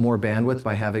up more bandwidth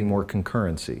by having more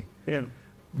concurrency. Yeah.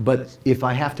 But if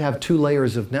I have to have 2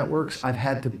 layers of networks, I've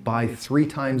had to buy 3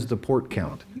 times the port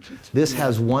count. This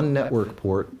has 1 network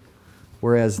port,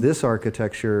 whereas this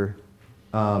architecture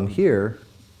here,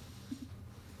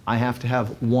 I have to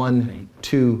have 1,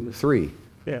 2, 3.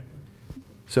 Yeah.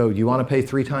 So you want to pay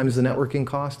 3 times the networking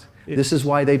cost? This is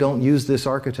why they don't use this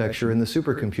architecture in the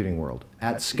supercomputing world.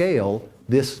 At scale,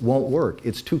 this won't work.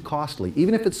 It's too costly.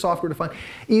 Even if it's software defined,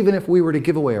 even if we were to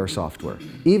give away our software,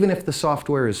 even if the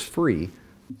software is free,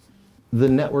 the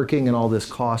networking and all this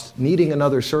cost, needing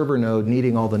another server node,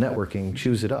 needing all the networking,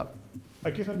 chews it up.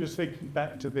 I guess I'm just thinking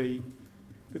back to the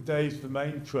days of the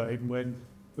mainframe when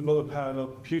a lot of parallel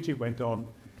computing went on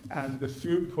and the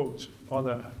throughput on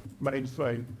a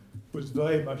mainframe was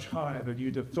very much higher than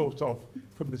you'd have thought of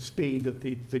from the speed of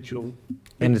the individual.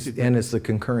 And it's the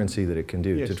concurrency that it can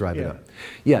do to drive it yeah. up.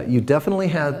 Yeah, you definitely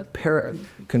have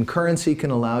concurrency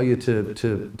can allow you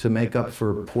to make up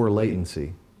for poor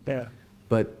latency. Yeah.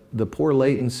 But the poor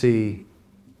latency,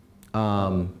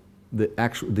 the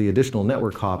additional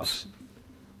network hops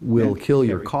will kill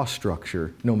your cost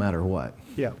structure no matter what.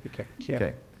 Yeah. Okay. Yeah.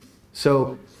 Okay.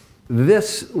 So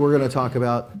this we're going to talk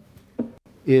about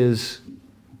is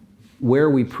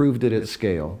where we proved it at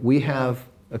scale. We have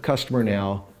a customer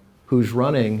now who's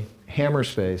running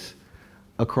Hammerspace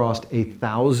across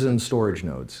 1,000 storage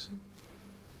nodes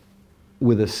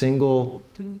with a single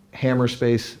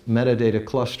Hammerspace metadata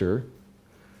cluster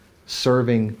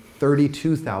serving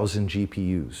 32,000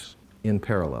 GPUs in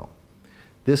parallel.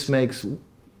 This makes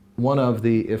one of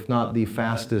the, if not the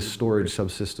fastest storage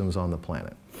subsystems on the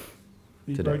planet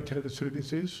You won't tell us who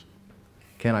this is?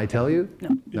 Can I tell you?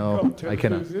 No. No, I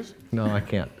cannot. No, I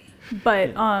can't.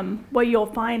 But what you'll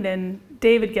find, and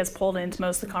David gets pulled into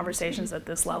most of the conversations at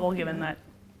this level, given that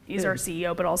he's our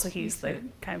CEO, but also he's the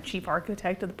kind of chief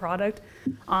architect of the product.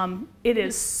 It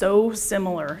is so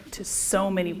similar to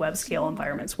so many web scale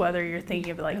environments, whether you're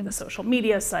thinking of like the social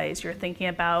media sites, you're thinking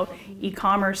about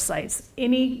e-commerce sites,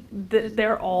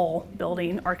 they're all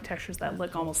building architectures that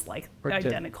look almost like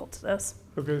identical to this.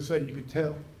 I was going to say, you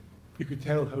could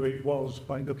tell who it was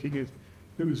by looking at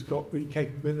who's got the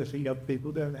capability other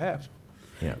people don't have.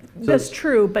 Yeah. That's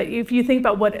true, but if you think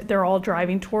about what they're all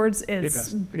driving towards,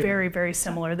 it's Yeah. very, very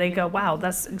similar. They go, wow,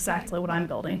 that's exactly what I'm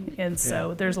building. And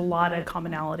so there's a lot of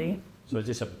commonality. So is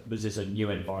this a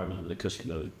new environment that the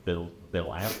customer build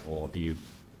out, or do you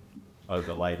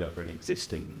overlay it over an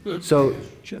existing? So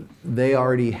they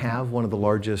already have one of the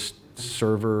largest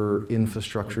server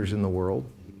infrastructures in the world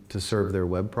to serve their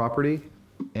web property.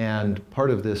 And part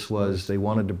of this was they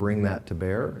wanted to bring that to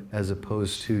bear as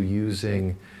opposed to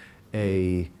using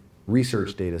a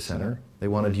research data center. They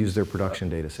wanted to use their production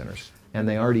data centers. And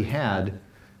they already had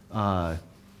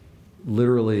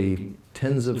literally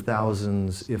tens of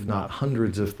thousands, if not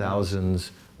hundreds of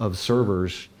thousands of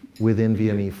servers with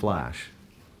NVMe flash.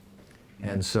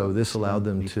 And so this allowed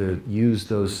them to use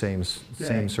those same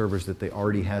servers that they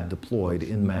already had deployed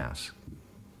in mass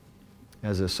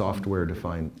as a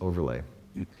software-defined overlay.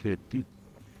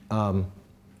 I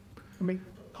mean,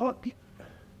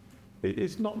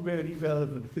 it's not really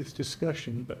relevant to this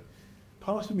discussion, but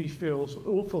part of me feels an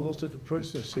awful lot of the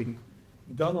processing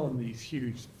done on these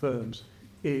huge firms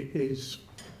is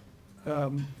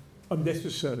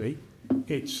unnecessary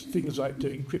It's things like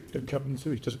doing cryptocurrency,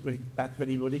 which doesn't really matter to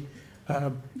anybody.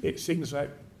 It's things like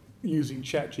using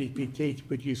ChatGPT to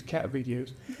produce cat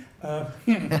videos.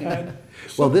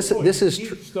 Well,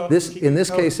 in this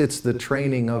case, it's the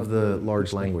training of the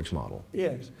large language model.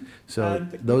 Yes. So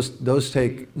those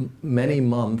take many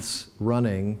months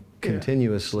running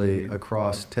continuously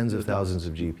across tens of thousands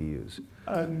of GPUs.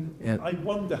 And I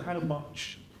wonder how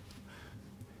much.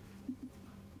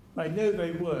 I know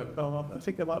they work, but I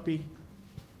think there might be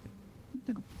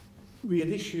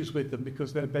real issues with them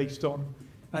because they're based on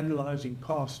analysing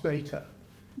past data.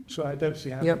 So I don't see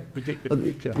how to predict the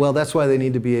future. Well, that's why they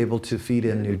need to be able to feed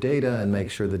in new data and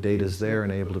make sure the data is there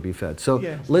and able to be fed. So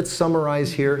let's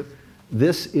summarize here.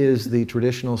 This is the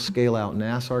traditional scale-out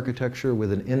NAS architecture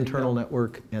with an internal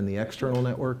network and the external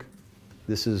network.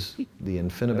 This is the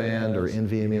InfiniBand or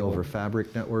NVMe over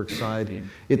Fabric network side.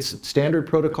 It's standard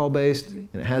protocol based and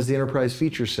it has the enterprise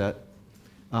feature set,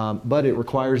 but it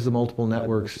requires the multiple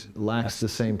networks, lacks the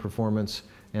same performance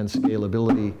and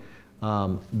scalability.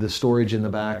 The storage in the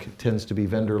back tends to be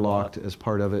vendor locked as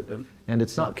part of it, and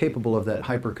it's not capable of that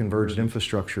hyper-converged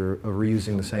infrastructure of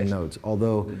reusing the same nodes.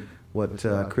 Although what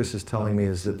Chris is telling me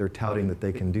is that they're touting that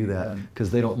they can do that because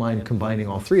they don't mind combining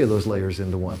all three of those layers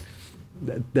into one.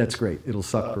 That's great. It'll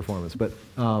suck performance. But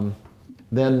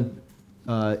then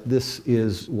this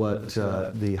is what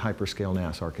the hyperscale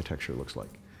NAS architecture looks like.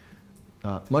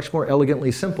 Much more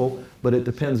elegantly simple, but it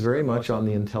depends very much on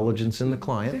the intelligence in the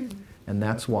client. And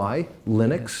that's why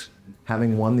Linux,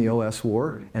 having won the OS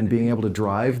war and being able to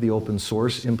drive the open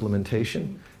source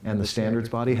implementation and the standards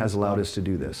body has allowed us to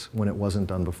do this when it wasn't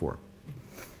done before.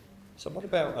 So what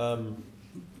about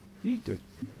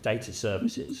data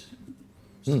services?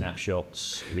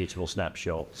 Snapshots, immutable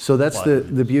snapshots. So that's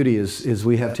the beauty is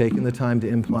we have taken the time to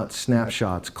implement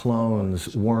snapshots,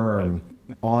 clones, worm,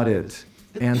 audit,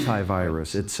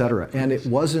 antivirus, et cetera. And it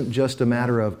wasn't just a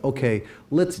matter of, okay,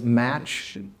 let's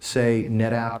match, say,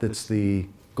 NetApp that's the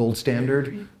gold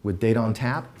standard with data on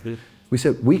tap. We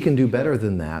said we can do better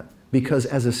than that because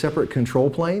as a separate control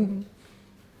plane,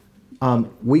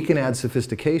 we can add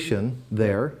sophistication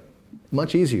there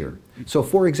much easier. So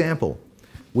for example,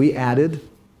 we added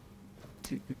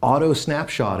auto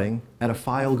snapshotting at a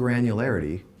file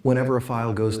granularity whenever a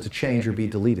file goes to change or be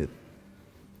deleted.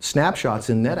 Snapshots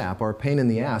in NetApp are a pain in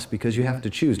the ass because you have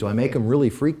to choose. Do I make them really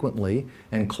frequently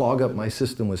and clog up my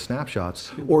system with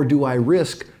snapshots? Or do I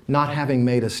risk not having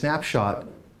made a snapshot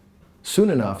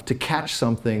soon enough to catch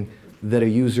something that a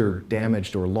user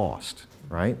damaged or lost,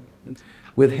 right?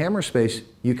 With Hammerspace,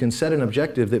 you can set an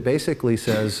objective that basically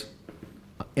says,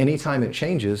 anytime it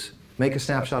changes, make a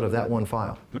snapshot of that one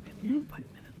file.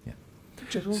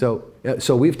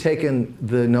 So we've taken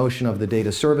the notion of the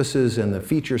data services and the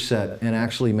feature set and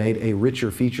actually made a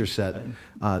richer feature set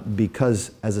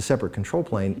because as a separate control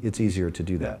plane, it's easier to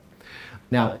do that.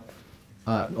 Now,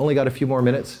 only got a few more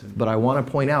minutes, but I want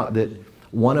to point out that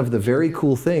one of the very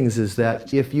cool things is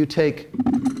that if you take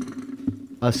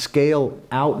a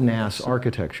scale-out NAS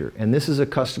architecture, and this is a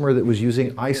customer that was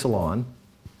using Isilon,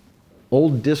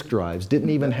 old disk drives, didn't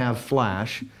even have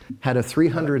flash, had a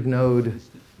 300-node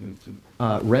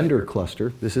render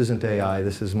cluster. This isn't AI,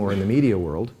 this is more in the media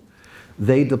world.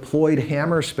 They deployed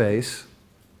Hammerspace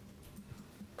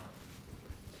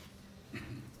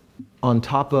on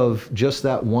top of just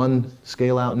that one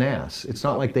scale-out NAS. It's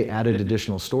not like they added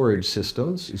additional storage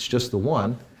systems, it's just the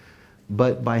one.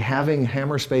 But by having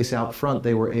Hammerspace out front,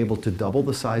 they were able to double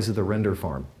the size of the render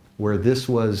farm, where this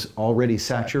was already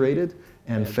saturated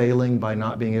and failing by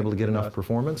not being able to get enough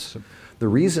performance. The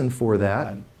reason for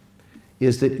that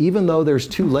is that even though there's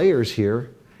two layers here,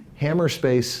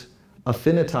 Hammerspace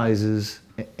affinitizes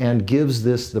and gives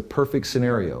this the perfect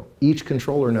scenario. Each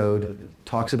controller node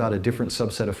talks about a different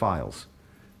subset of files.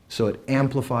 So it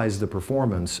amplifies the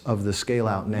performance of the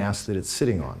scale-out NAS that it's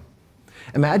sitting on.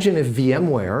 Imagine if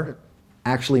VMware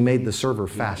actually made the server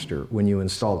faster when you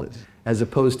installed it, as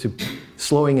opposed to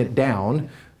slowing it down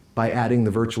by adding the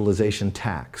virtualization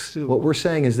tax. What we're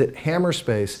saying is that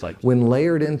Hammerspace, when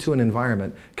layered into an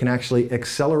environment, can actually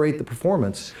accelerate the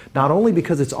performance, not only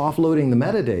because it's offloading the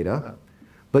metadata,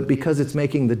 but because it's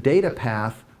making the data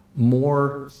path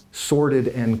more sorted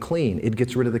and clean. It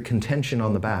gets rid of the contention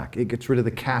on the back. It gets rid of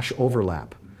the cache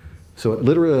overlap. So it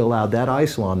literally allowed that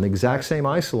Isilon, the exact same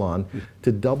Isilon,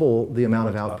 to double the amount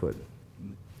of output.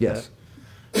 Yes?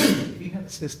 If you had a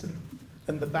system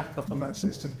and the backup on that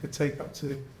system could take up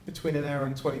to between an hour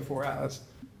and 24 hours,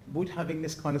 would having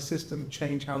this kind of system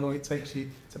change how long it takes you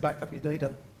to back up your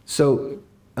data? So,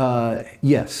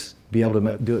 yes, be able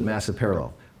to do it massive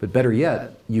parallel. But better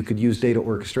yet, you could use data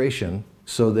orchestration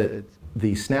so that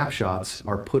the snapshots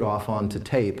are put off onto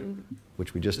tape,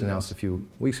 which we just announced a few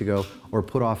weeks ago, or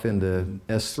put off into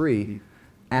S3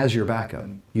 as your backup.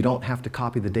 You don't have to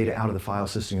copy the data out of the file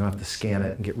system. You don't have to scan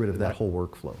it and get rid of that whole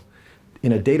workflow.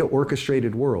 In a data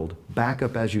orchestrated world,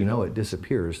 backup as you know it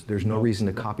disappears. There's no reason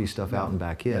to copy stuff out and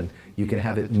back in. You can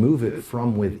have it move it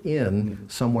from within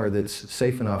somewhere that's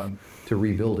safe enough to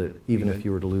rebuild it, even if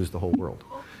you were to lose the whole world.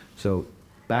 So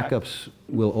backups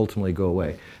will ultimately go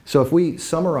away. So if we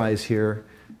summarize here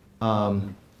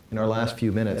in our last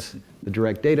few minutes, the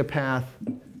direct data path,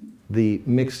 the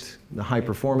mixed, the high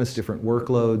performance, different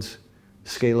workloads,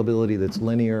 scalability that's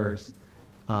linear.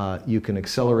 You can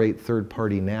accelerate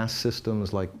third-party NAS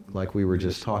systems like we were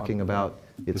just talking about.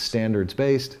 It's standards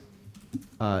based.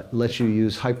 Lets you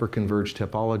use hyper-converged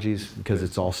topologies because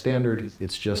it's all standard.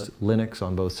 It's just Linux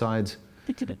on both sides.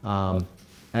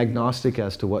 Agnostic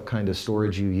as to what kind of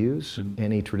storage you use.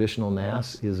 Any traditional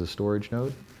NAS is a storage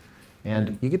node.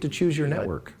 And you get to choose your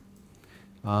network.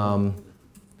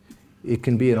 It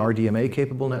can be an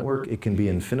RDMA-capable network. It can be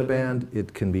InfiniBand.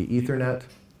 It can be Ethernet.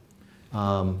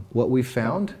 What we've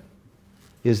found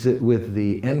is that with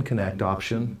the NConnect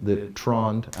option that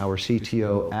Trond, our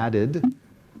CTO, added,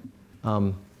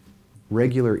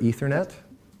 regular Ethernet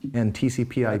and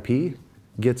TCP/IP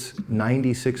gets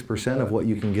 96% of what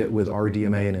you can get with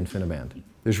RDMA and InfiniBand.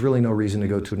 There's really no reason to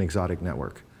go to an exotic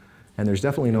network. And there's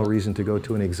definitely no reason to go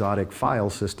to an exotic file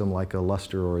system like a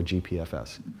Lustre or a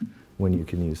GPFS when you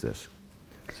can use this.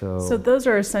 So those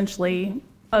are essentially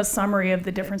a summary of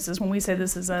the differences. When we say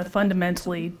this is a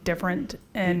fundamentally different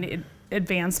and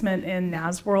advancement in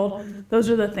NAS world, those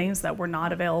are the things that were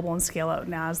not available in scale-out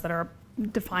NAS that are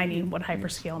defining what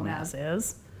hyperscale NAS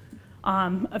is.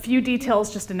 A few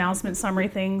details, just announcement summary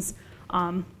things.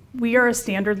 We are a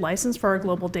standard license for our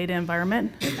global data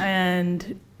environment,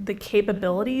 and the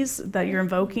capabilities that you're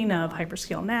invoking of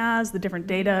hyperscale NAS, the different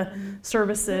data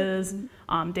services,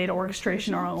 data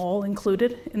orchestration are all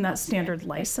included in that standard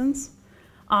license.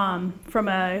 From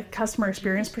a customer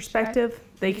experience perspective,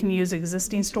 they can use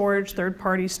existing storage,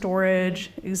 third-party storage,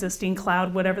 existing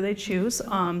cloud, whatever they choose.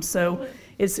 So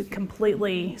it's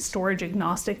completely storage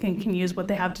agnostic and can use what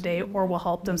they have today, or will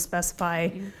help them specify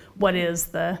what is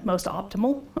the most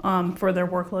optimal for their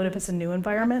workload if it's a new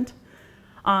environment.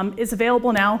 It's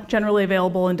available now, generally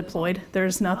available and deployed.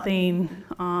 There's nothing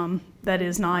that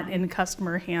is not in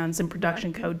customer hands in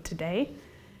production code today.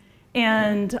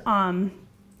 And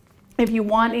if you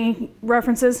want any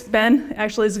references, Ben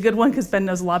actually is a good one because Ben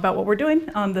knows a lot about what we're doing,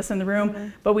 this in the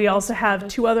room. But we also have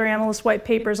 2 other analyst white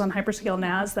papers on hyperscale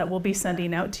NAS that we'll be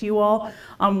sending out to you all.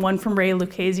 One from Ray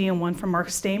Lucchese and one from Mark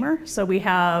Stamer. So we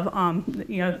have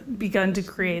begun to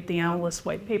create the analyst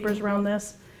white papers around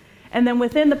this. And then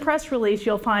within the press release,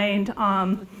 you'll find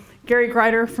Gary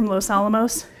Greider from Los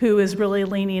Alamos, who is really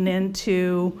leaning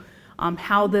into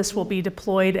how this will be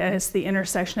deployed as the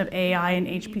intersection of AI and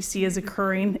HPC is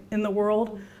occurring in the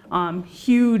world.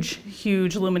 Huge,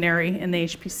 huge luminary in the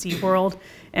HPC world,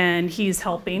 and he's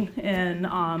helping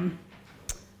in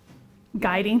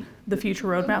guiding the future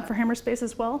roadmap for Hammerspace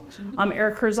as well.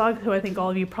 Eric Herzog, who I think all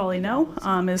of you probably know,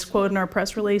 is quoted in our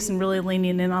press release and really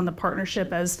leaning in on the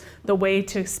partnership as the way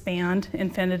to expand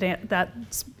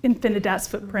Infinidat's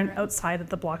footprint outside of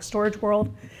the block storage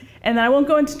world. And then I won't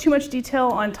go into too much detail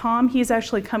on Tom. He's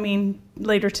actually coming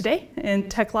later today in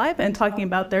Tech Live and talking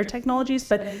about their technologies.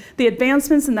 But the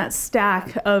advancements in that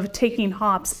stack of taking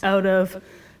hops out of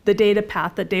the data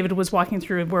path that David was walking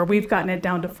through, where we've gotten it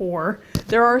down to 4,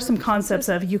 there are some concepts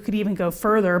of you could even go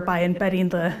further by embedding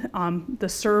the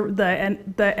NFS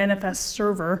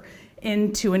server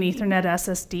into an Ethernet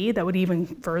SSD that would even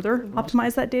further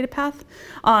optimize that data path.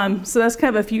 So that's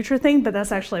kind of a future thing, but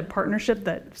that's actually a partnership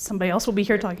that somebody else will be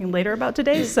here talking later about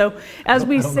today. So as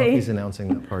we say— I don't know if he's announcing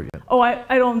that part yet. Oh,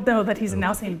 I don't know that he's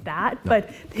announcing that,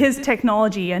 but his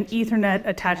technology and Ethernet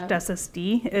attached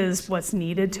SSD is what's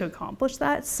needed to accomplish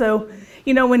that. So,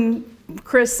 when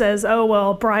Chris says, oh,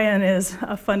 well, Brian is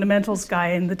a fundamentals guy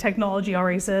and the technology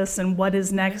already exists and what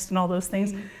is next and all those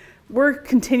things, we're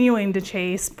continuing to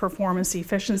chase performance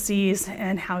efficiencies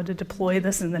and how to deploy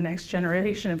this in the next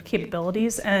generation of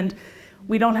capabilities. And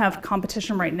we don't have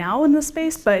competition right now in this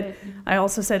space, but I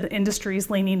also said the industry is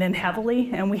leaning in heavily,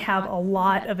 and we have a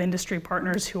lot of industry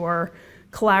partners who are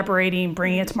collaborating,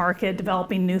 bringing it to market,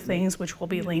 developing new things, which we'll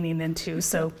be leaning into.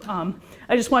 So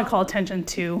I just want to call attention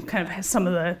to kind of some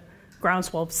of the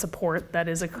groundswell of support that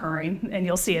is occurring, and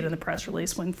you'll see it in the press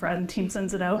release when Fred and team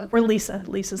sends it out, or Lisa.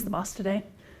 Lisa's the boss today.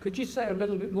 Could you say a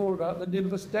little bit more about the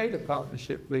Nimbus Data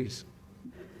Partnership, please?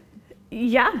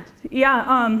 Yeah.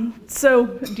 So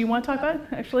do you want to talk about it,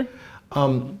 actually?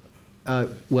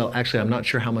 Well, actually, I'm not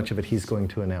sure how much of it he's going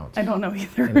to announce. I don't know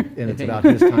either. And it's about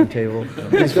his timetable.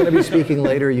 He's going to be speaking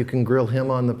later. You can grill him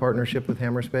on the partnership with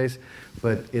Hammerspace,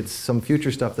 but it's some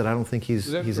future stuff that I don't think he's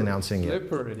announcing yet.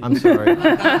 I'm sorry.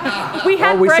 We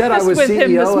had we said I breakfast was with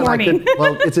him CEO this and morning.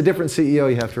 well, it's a different CEO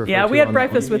you have to refer to. Yeah, we had on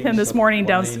breakfast that with him this morning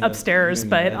upstairs,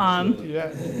 but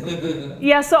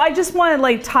yeah. So I just want to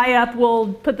like tie up.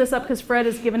 We'll put this up because Fred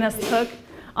has given us the hook.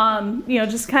 You know,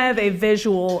 just kind of a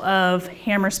visual of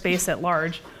Hammerspace at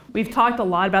large. We've talked a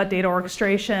lot about data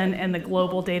orchestration and the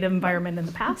global data environment in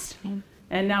the past,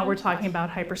 and now we're talking about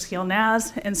hyperscale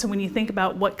NAS. And so when you think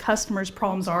about what customers'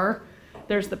 problems are,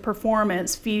 there's the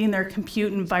performance, feeding their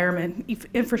compute environment,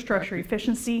 infrastructure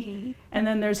efficiency, and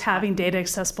then there's having data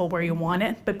accessible where you want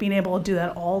it, but being able to do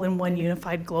that all in one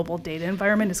unified global data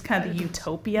environment is kind of the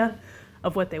utopia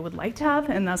of what they would like to have,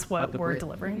 and that's what we're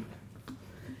delivering.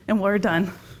 And we're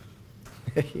done.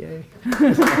 Yay.